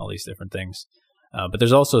and all these different things. But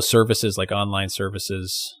there's also services like online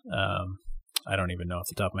services. I don't even know off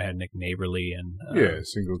the top of my head, Nick, Neighborly and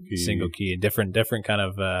single key, and different kind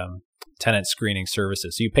of tenant screening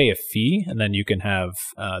services. So you pay a fee, and then you can have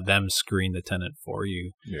them screen the tenant for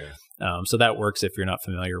you. So that works if you're not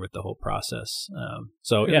familiar with the whole process.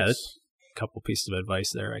 That's a couple pieces of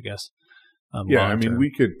advice there, I guess. I mean,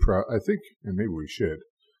 we could, I think, and maybe we should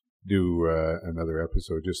do another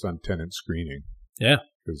episode just on tenant screening. Yeah.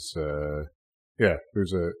 Because,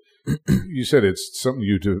 there's you said it's something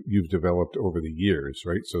you've developed over the years,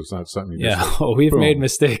 right? So it's not something you just we've made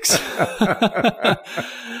mistakes.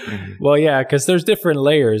 Well, yeah, because there's different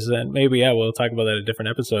layers, and maybe we'll talk about that in a different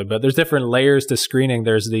episode. But there's different layers to screening.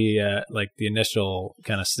 There's the the initial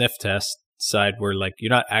kind of sniff test side, where like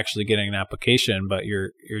you're not actually getting an application, but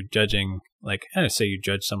you're judging. Like, I don't say you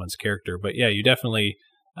judge someone's character, but yeah, you definitely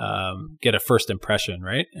get a first impression,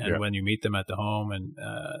 right? And when you meet them at the home, and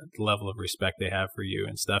the level of respect they have for you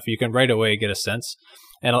and stuff, you can right away get a sense.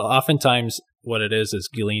 And oftentimes, what it is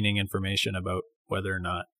gleaning information about whether or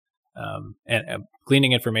not. And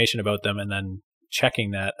gleaning information about them, and then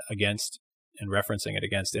checking that against and referencing it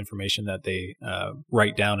against information that they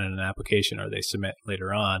write down in an application or they submit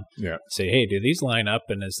later on. Say, hey, do these line up,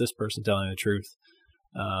 and is this person telling the truth?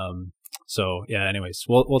 Anyways,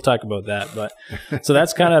 we'll talk about that. But so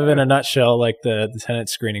that's kind of in a nutshell, like the tenant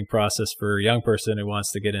screening process for a young person who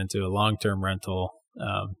wants to get into a long-term rental,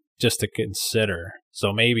 just to consider.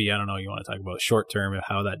 So maybe, I don't know, you want to talk about short-term and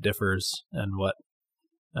how that differs, and what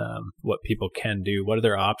people can do. What are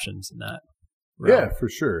their options in that realm? Yeah, for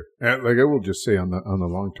sure. Like, I will just say on the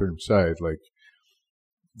long-term side, like,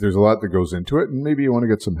 there's a lot that goes into it, and maybe you want to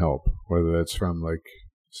get some help, whether that's from like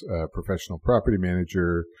a professional property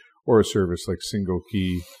manager or a service like Single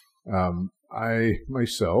Key. I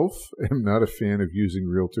myself am not a fan of using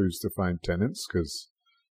realtors to find tenants because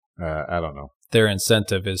I don't know. Their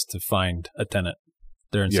incentive is to find a tenant.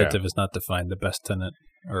 Their incentive is not to find the best tenant,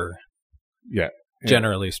 or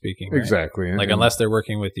generally speaking, right? Exactly. Unless they're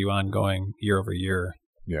working with you ongoing year over year.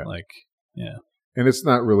 And it's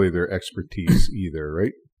not really their expertise either,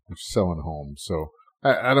 right? They're selling homes. So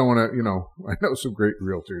I don't want to, I know some great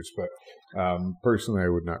realtors, but personally, I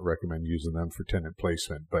would not recommend using them for tenant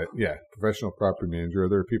placement. But yeah, professional property manager,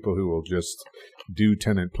 there are people who will just do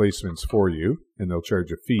tenant placements for you, and they'll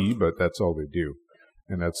charge a fee, but that's all they do.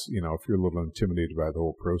 And that's, if you're a little intimidated by the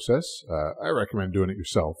whole process, I recommend doing it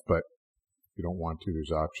yourself, but you don't want to,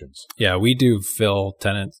 there's options. Yeah, we do fill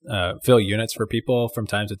units for people from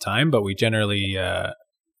time to time, but we generally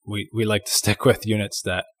we like to stick with units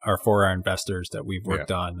that are for our investors that we've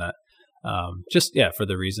worked on, that for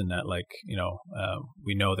the reason that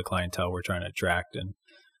we know the clientele we're trying to attract, and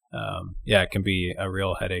it can be a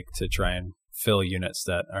real headache to try and fill units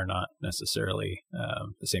that are not necessarily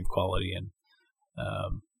the same quality, and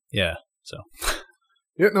Yeah,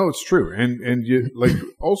 no, it's true. And you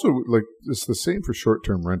also it's the same for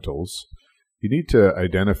short-term rentals. You need to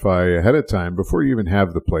identify ahead of time, before you even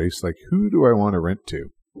have the place, like, who do I want to rent to?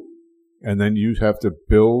 And then you have to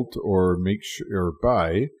build or make sure, or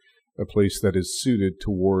buy a place that is suited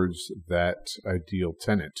towards that ideal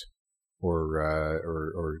tenant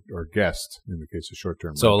or guest in the case of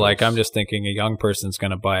short-term So rentals. Like, I'm just thinking a young person's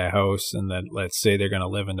going to buy a house, and then let's say they're going to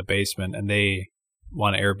live in the basement, and they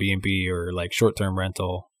want Airbnb or like short-term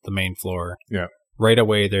rental, the main floor. Yeah. Right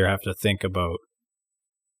away, they have to think about,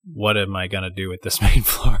 what am I going to do with this main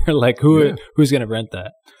floor? Like, who's going to rent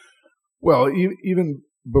that? Well, even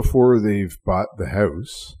before they've bought the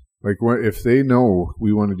house, like, if they know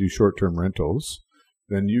we want to do short-term rentals,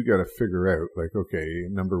 then you got to figure out, like, okay,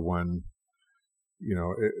 number one,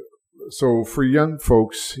 so for young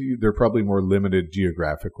folks, they're probably more limited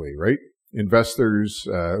geographically, right? Investors,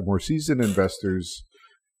 more seasoned investors,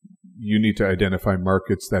 you need to identify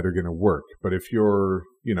markets that are going to work. But if you're,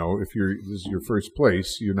 this is your first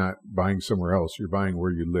place, you're not buying somewhere else. You're buying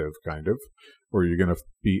where you live, kind of, or you're going to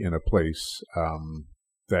be in a place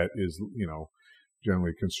that is,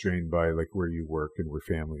 generally constrained by like where you work and where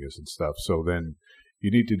family is and stuff. So then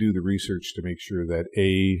you need to do the research to make sure that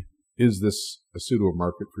is this a suitable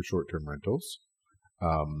market for short-term rentals?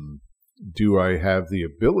 Do I have the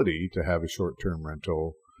ability to have a short-term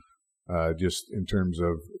rental just in terms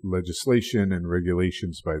of legislation and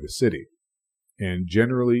regulations by the city? And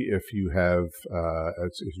generally, if you have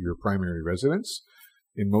if your primary residence,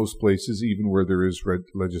 in most places, even where there is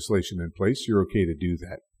legislation in place, you're okay to do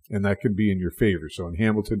that. and that can be in your favor. So in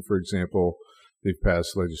Hamilton, for example, they've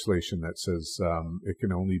passed legislation that says it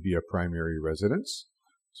can only be a primary residence.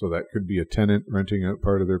 So that could be a tenant renting out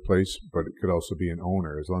part of their place, but it could also be an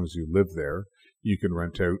owner. As long as you live there, you can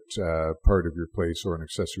rent out part of your place or an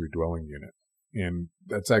accessory dwelling unit. And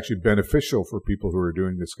that's actually beneficial for people who are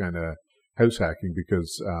doing this kind of house hacking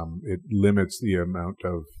because it limits the amount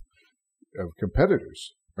of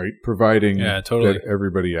competitors, right? Providing that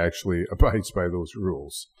everybody actually abides by those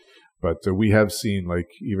rules. But we have seen, like,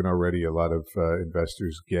 even already a lot of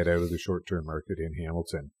investors get out of the short-term market in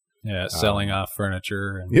Hamilton. Yeah, selling off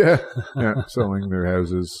furniture. And yeah, selling their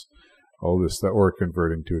houses, all this stuff, or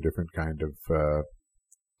converting to a different kind of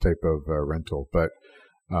type of rental. But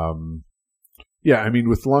I mean,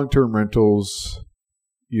 with long-term rentals,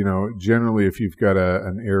 generally if you've got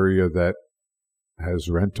an area that has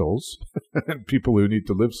rentals and people who need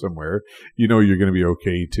to live somewhere, you're going to be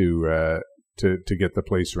okay to get the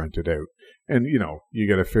place rented out. And, you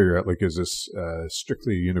got to figure out, like, is this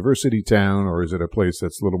strictly a university town or is it a place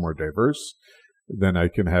that's a little more diverse? Then I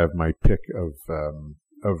can have my pick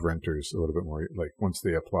of renters a little bit more, like, once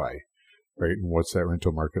they apply, right? And what's that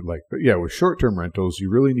rental market like? But yeah, with short-term rentals,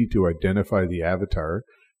 you really need to identify the avatar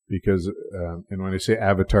because, and when I say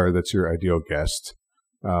avatar, that's your ideal guest,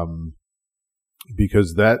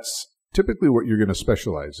 because that's typically what you're going to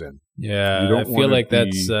specialize in. Yeah, I feel like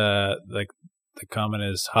that's like the common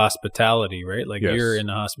is hospitality, right? Like you're in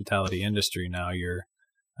the hospitality industry now. You're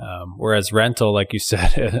whereas rental, like you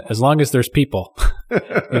said, as long as there's people,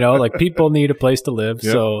 like people need a place to live.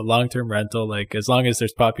 Yep. So long-term rental, like as long as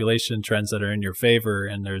there's population trends that are in your favor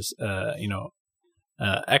and there's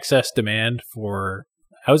excess demand for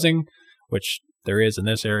housing, which there is in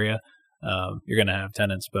this area, you're going to have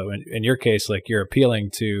tenants. But in your case, like you're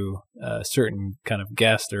appealing to a certain kind of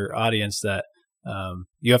guest or audience that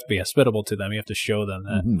you have to be hospitable to them. You have to show them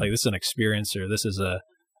that like this is an experience or this is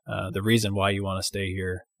the reason why you want to stay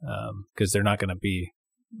here, because they're not going to be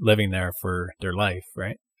living there for their life,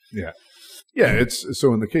 right? Yeah. Yeah. It's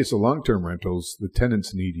so in the case of long-term rentals, the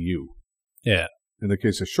tenants need you. Yeah. In the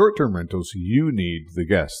case of short-term rentals, you need the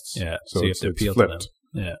guests. Yeah. So you have to appeal flipped. to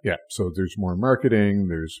them. Yeah. Yeah. So there's more marketing.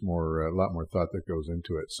 There's a lot more thought that goes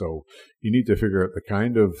into it. So you need to figure out the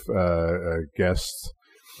kind of guest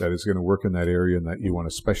that is going to work in that area and that you want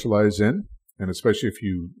to specialize in. And especially if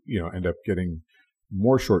you end up getting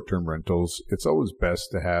more short-term rentals, it's always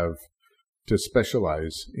best to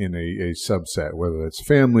specialize in a subset, whether it's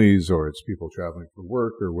families or it's people traveling for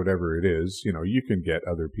work or whatever it is. You can get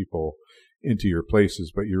other people into your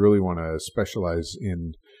places, but you really want to specialize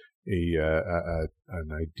in an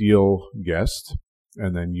ideal guest,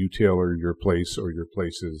 and then you tailor your place or your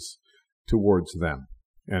places towards them.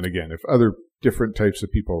 And again, if other different types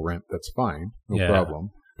of people rent, that's fine, no problem.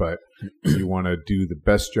 But you want to do the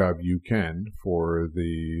best job you can for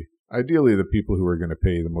ideally the people who are going to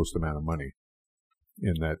pay the most amount of money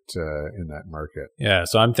in that market. Yeah,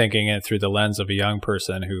 so I'm thinking it through the lens of a young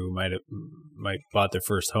person who might bought their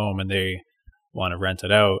first home and they want to rent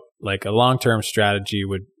it out. Like a long-term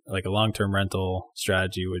rental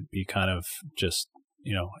strategy would be kind of just,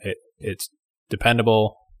 it's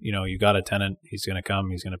dependable. You got a tenant, he's going to come,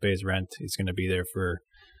 he's going to pay his rent, he's going to be there for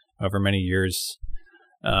however many years.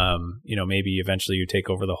 Maybe eventually you take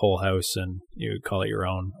over the whole house and you call it your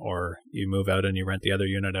own, or you move out and you rent the other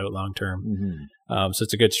unit out long term. Mm-hmm. So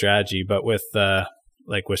it's a good strategy. But with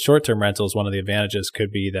short-term rentals, one of the advantages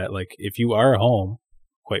could be that like if you are home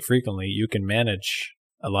quite frequently, you can manage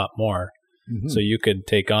a lot more. Mm-hmm. So you could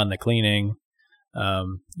take on the cleaning.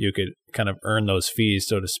 You could kind of earn those fees,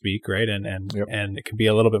 so to speak, right? And it can be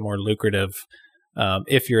a little bit more lucrative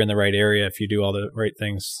if you're in the right area, if you do all the right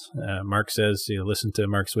things. Mark says, listen to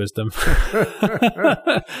Mark's wisdom.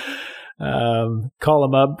 Call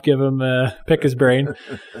him up, give him pick his brain.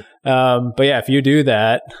 But yeah, if you do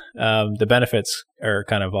that, the benefits are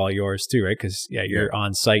kind of all yours too, right? Because you're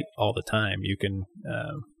on site all the time. You can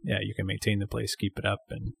you can maintain the place, keep it up,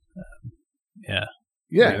 and and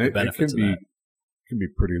it can be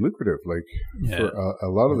pretty lucrative. Like for a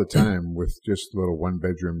lot of the time, with just a little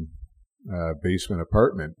 1-bedroom basement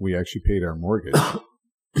apartment, we actually paid our mortgage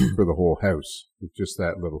for the whole house with just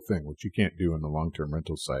that little thing, which you can't do in the long-term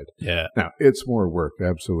rental side. Yeah. Now it's more work,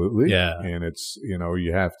 absolutely. Yeah. And it's,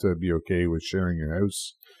 you have to be okay with sharing your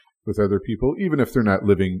house with other people, even if they're not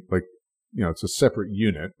living like, it's a separate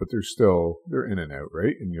unit, but they're in and out,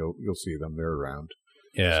 right? And you'll see them, they're around.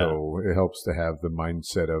 Yeah. So it helps to have the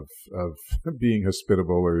mindset of being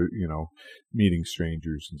hospitable or, meeting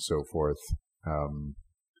strangers and so forth.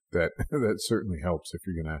 That certainly helps if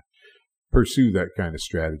you're going to pursue that kind of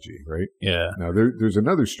strategy, right? Yeah. Now there's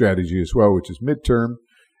another strategy as well, which is midterm,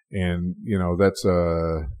 And,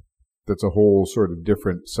 that's a whole sort of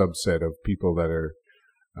different subset of people that are,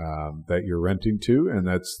 that you're renting to. And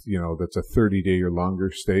that's a 30-day or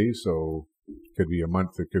longer stay. So it could be a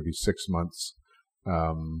month, it could be 6 months.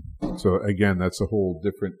 So again, that's a whole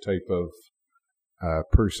different type of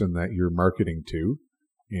person that you're marketing to,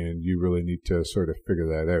 and you really need to sort of figure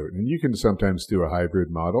that out. And you can sometimes do a hybrid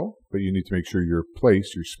model, but you need to make sure your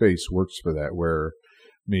space works for that, where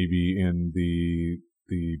maybe in the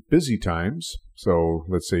busy times, so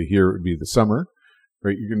let's say here it would be the summer,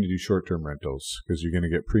 right? You're going to do short-term rentals because you're going to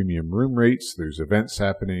get premium room rates. There's events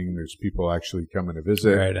happening. There's people actually coming to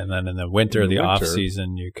visit. Right. And then in the winter, off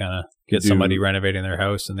season, you kind of get somebody renovating their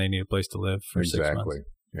house and they need a place to live for 6 months. Exactly.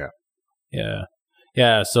 Yeah. Yeah.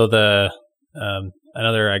 Yeah. So the,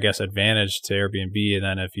 another, I guess, advantage to Airbnb, and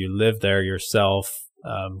then if you live there yourself,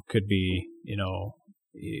 could be,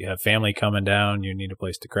 you have family coming down, you need a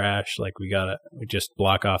place to crash. Like we just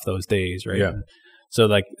block off those days, right? Yeah. And so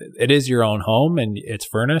like it is your own home and it's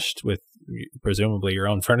furnished with presumably your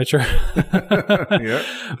own furniture. Yeah.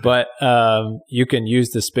 But you can use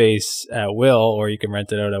the space at will, or you can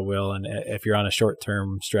rent it out at will. And if you're on a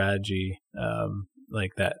short-term strategy,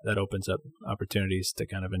 like that opens up opportunities to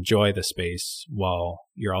kind of enjoy the space while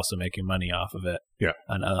you're also making money off of it. Yeah.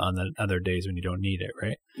 On the other days when you don't need it,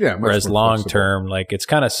 right? Yeah. Whereas long term, like it's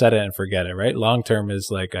kind of set it and forget it, right? Long term is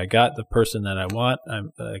like, I got the person that I want.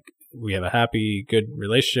 I'm like, we have a happy, good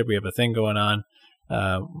relationship. We have a thing going on.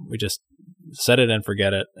 We just set it and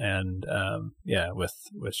forget it. And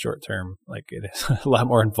with short term, like it is a lot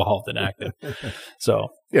more involved and active. So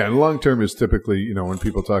yeah, and long term is typically, when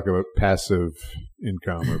people talk about passive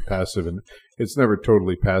income or passive, and it's never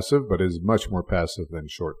totally passive, but is much more passive than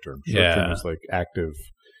short term. Short term is like active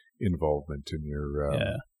involvement in your.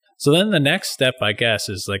 Yeah. So then the next step, I guess,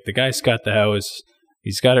 is like the guy's got the house.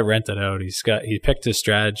 He's got it rented out. He picked his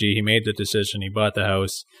strategy. He made the decision. He bought the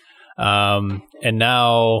house. And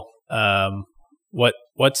now,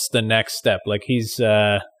 what's the next step? Like he's,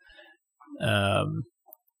 I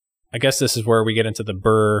guess this is where we get into the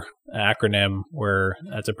BRRRR acronym, where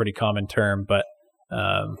that's a pretty common term, but,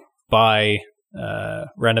 buy,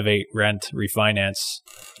 renovate, rent, refinance.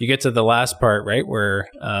 You get to the last part, right? Where,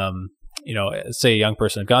 say a young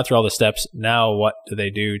person gone through all the steps. Now, what do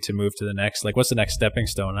they do to move to the next? Like, what's the next stepping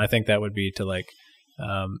stone? I think that would be to like,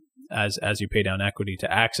 as you pay down equity, to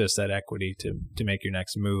access that equity to make your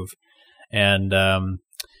next move. And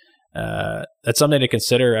that's something to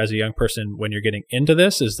consider as a young person when you're getting into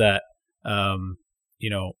this, is that,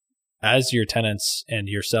 as your tenants and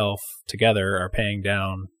yourself together are paying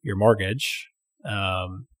down your mortgage,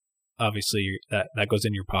 obviously that goes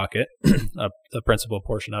in your pocket, the principal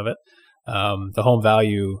portion of it. The home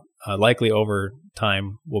value likely over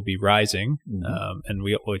time will be rising. Mm-hmm. And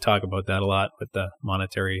we talk about that a lot with the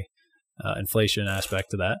monetary inflation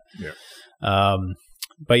aspect to that. Yeah.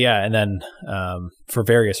 But yeah, and then for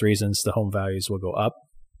various reasons, the home values will go up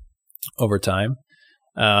over time.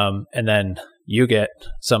 And then you get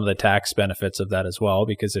some of the tax benefits of that as well,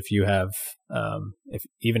 because if you have,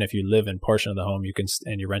 even if you live in portion of the home,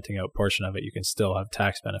 and you're renting out portion of it, you can still have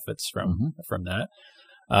tax benefits from that.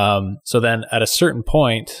 So then at a certain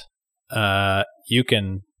point, you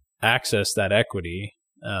can access that equity.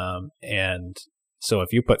 And so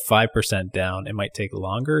if you put 5% down, it might take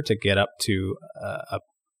longer to get up to a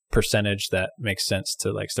percentage that makes sense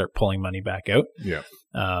to like start pulling money back out. Yeah.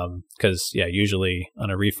 Because usually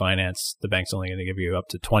on a refinance, the bank's only going to give you up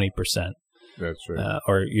to 20%. That's right.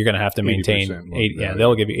 Or you're going to have to maintain 80. Yeah,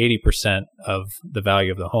 they'll give you 80% of the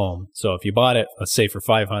value of the home. So if you bought it, let's say for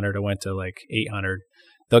 500, it went to like 800.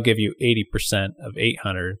 They'll give you 80% of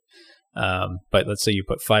 800. But let's say you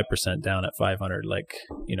put 5% down at 500, like,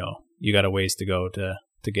 you got a ways to go to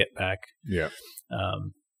get back in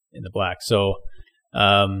the black. So,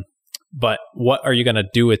 but what are you going to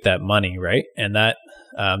do with that money, right? And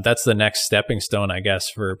that's the next stepping stone, I guess,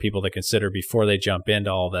 for people to consider before they jump into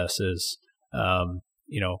all this is,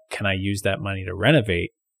 can I use that money to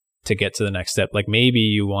renovate to get to the next step? Like maybe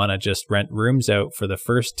you want to just rent rooms out for the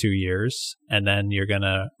first 2 years, and then you're going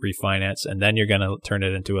to refinance, and then you're going to turn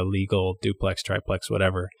it into a legal duplex, triplex,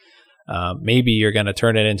 whatever. Maybe you're going to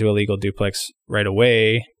turn it into a legal duplex right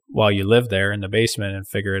away while you live there in the basement and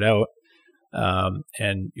figure it out.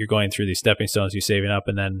 And you're going through these stepping stones, you're saving up,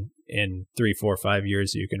 and then in 3, 4, 5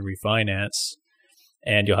 years, you can refinance,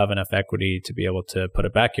 and you'll have enough equity to be able to put a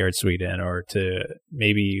backyard suite in, or to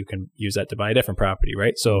maybe you can use that to buy a different property,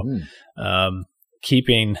 right? So,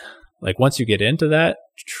 keeping, like, once you get into that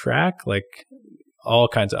track, like, all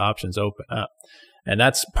kinds of options open up. And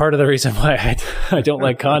that's part of the reason why I don't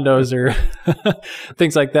like condos or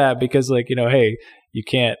things like that, because, like, hey, you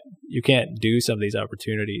can't do some of these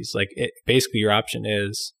opportunities. Like basically your option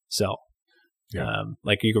is sell. Yeah.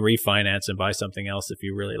 Like you can refinance and buy something else if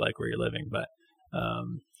you really like where you're living. But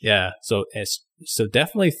so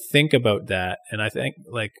definitely think about that. And I think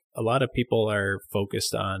like a lot of people are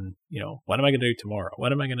focused on, what am I going to do tomorrow?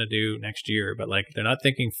 What am I going to do next year? But like they're not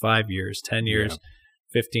thinking 5 years, 10 years,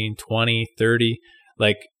 15, 20, 30.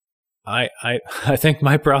 Like I think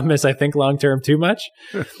my problem is I think long term too much.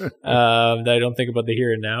 I don't think about the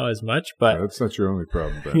here and now as much. But that's not your only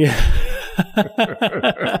problem, Ben. Yeah.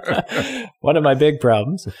 One of my big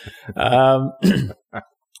problems. But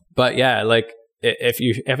yeah, like if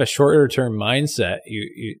you have a shorter term mindset,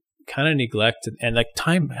 you kind of neglect, and like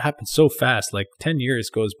time happens so fast, like 10 years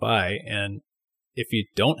goes by. And if you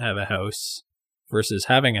don't have a house versus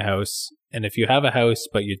having a house, and if you have a house,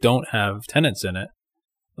 but you don't have tenants in it,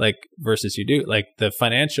 like versus you do, like the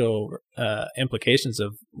financial implications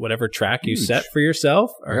of whatever track you set for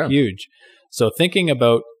yourself are huge. So thinking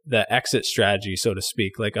about the exit strategy, so to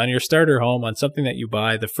speak, like on your starter home, on something that you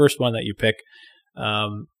buy, the first one that you pick,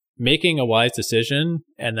 making a wise decision,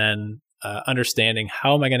 and then understanding,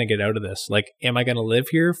 how am I going to get out of this? Like, am I going to live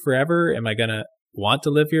here forever? Am I going to want to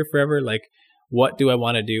live here forever? Like, what do I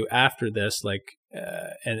want to do after this? Like,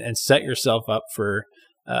 and set yourself up for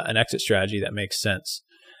an exit strategy that makes sense.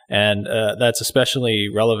 And that's especially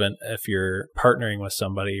relevant if you're partnering with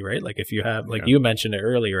somebody, right? Like if you have, like you mentioned it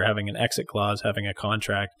earlier, having an exit clause, having a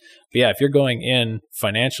contract. But yeah, if you're going in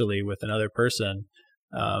financially with another person,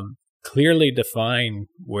 clearly define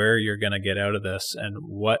where you're going to get out of this and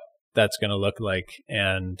what that's going to look like,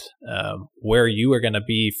 and where you are going to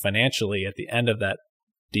be financially at the end of that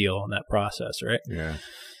deal and that process, right? Yeah.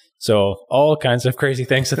 So all kinds of crazy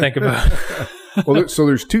things to think about. Well, so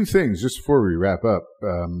there's two things just before we wrap up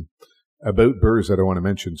about BRRRRs that I want to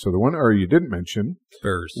mention. So the one R you didn't mention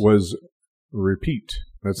was repeat.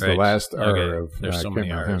 That's the last R of. There's so many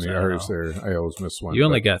R's. How many R's there? I always miss one. You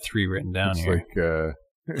only got 3 written down here.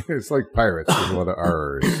 Like it's like pirates. There's a lot of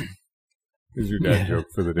R's. Is your dad joke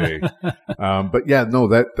for the day? But yeah, no.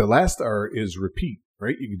 That the last R is repeat.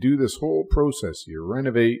 Right? You can do this whole process. You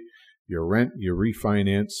renovate, you rent, you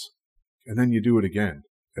refinance, and then you do it again.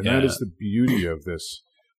 And that is the beauty of this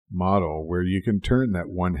model, where you can turn that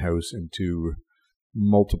one house into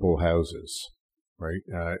multiple houses, right?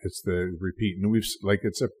 It's the repeat. And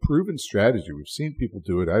it's a proven strategy. We've seen people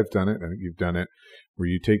do it. I've done it. I think you've done it, where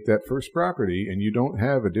you take that first property and you don't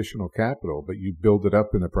have additional capital, but you build it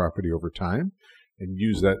up in the property over time and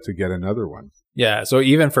use that to get another one. Yeah. So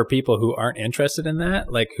even for people who aren't interested in that,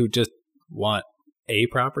 like who just want a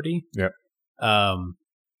property. Yeah.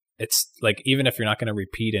 It's like, even if you're not going to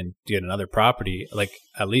repeat and get another property, like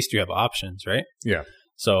at least you have options, right? Yeah.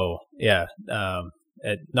 So yeah,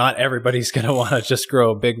 not everybody's going to want to just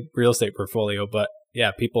grow a big real estate portfolio, but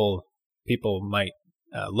yeah, people might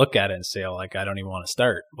look at it and say, oh, like, I don't even want to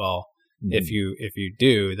start. Well, if you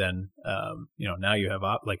do, then, now you have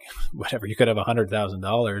whatever, you could have $100,000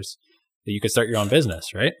 that you could start your own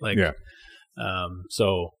business, right? Like,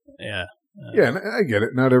 so yeah. Yeah, and I get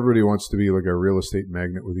it. Not everybody wants to be like a real estate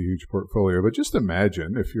magnate with a huge portfolio, but just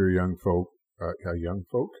imagine if you're young folk. I'm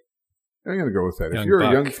going to go with that. If you're a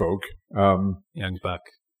young folk, young buck,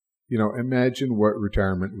 imagine what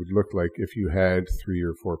retirement would look like if you had 3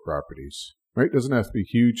 or 4 properties. Right? It doesn't have to be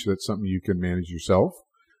huge. That's something you can manage yourself.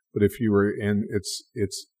 But if you were in,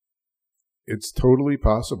 it's totally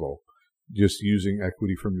possible just using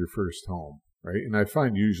equity from your first home. Right? And I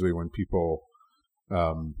find usually when people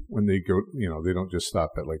when they go, they don't just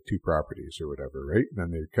stop at like 2 properties or whatever, right?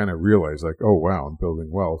 Then they kind of realize like, oh, wow, I'm building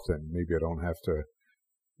wealth, and maybe I don't have to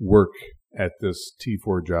work at this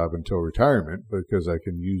T4 job until retirement because I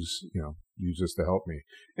can use this to help me.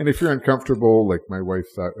 And if you're uncomfortable, like my wife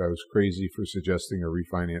thought I was crazy for suggesting a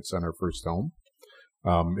refinance on our first home.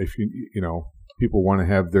 If people want to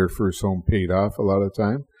have their first home paid off a lot of the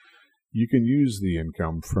time, you can use the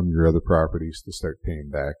income from your other properties to start paying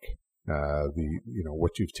back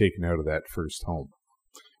what you've taken out of that first home.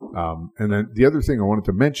 And then the other thing I wanted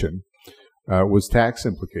to mention was tax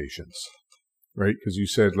implications, right? Because you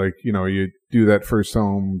said you do that first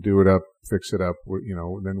home, do it up, fix it up,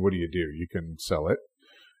 then what do? You can sell it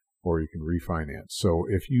or you can refinance. So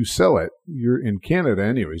if you sell it, you're in Canada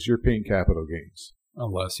anyways, you're paying capital gains.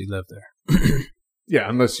 Unless you live there. Yeah,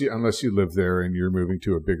 unless you live there and you're moving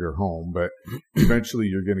to a bigger home, but eventually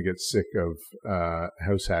you're going to get sick of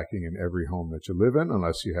house hacking in every home that you live in,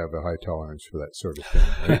 unless you have a high tolerance for that sort of thing.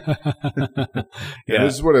 Right? Yeah,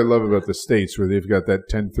 this is what I love about the States, where they've got that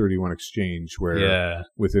 1031 exchange, where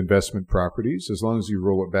with investment properties, as long as you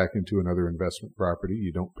roll it back into another investment property,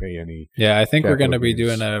 you don't pay any. Yeah, I think we're going to be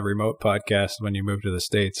doing a remote podcast when you move to the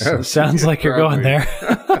States. It sounds like you're going there.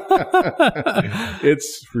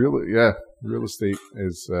 It's really, real estate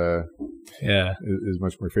is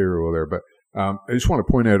much more favorable there. But I just want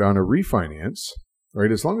to point out, on a refinance,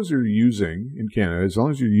 right, as long as you're using, in Canada, as long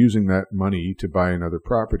as you're using that money to buy another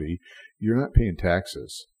property, you're not paying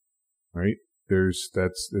taxes, right?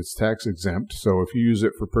 It's tax exempt. So if you use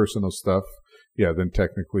it for personal stuff, then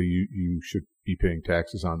technically you should be paying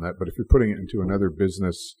taxes on that. But if you're putting it into another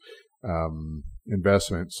business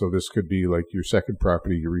investment, so this could be like your second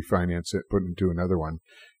property, you refinance it, put it into another one,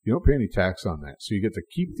 you don't pay any tax on that. So you get to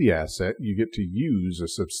keep the asset, you get to use a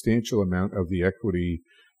substantial amount of the equity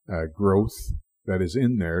growth that is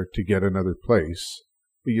in there to get another place,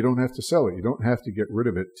 but you don't have to sell it. You don't have to get rid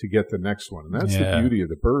of it to get the next one. And that's the beauty of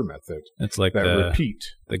the BRRRR method. It's like that repeat,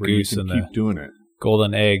 the goose and keep doing it.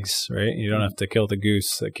 Golden eggs, right? You don't have to kill the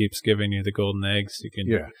goose that keeps giving you the golden eggs. You can,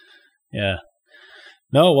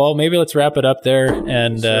 No, well, maybe let's wrap it up there.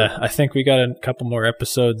 And I think we got a couple more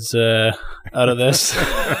episodes out of this.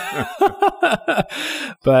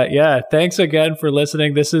 But yeah, thanks again for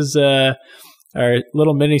listening. This is our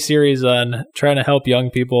little mini series on trying to help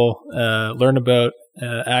young people learn about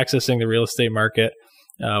accessing the real estate market,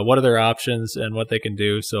 what are their options and what they can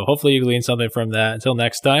do. So hopefully you glean something from that. Until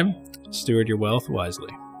next time, steward your wealth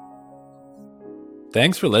wisely.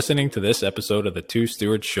 Thanks for listening to this episode of the Two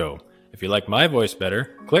Stewards Show. If you like my voice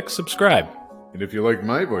better, click subscribe. And if you like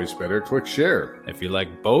my voice better, click share. If you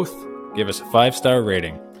like both, give us a 5-star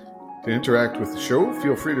rating. To interact with the show,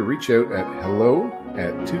 feel free to reach out at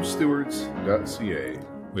hello@twostewards.ca.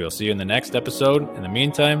 We'll see you in the next episode. In the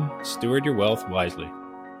meantime, steward your wealth wisely.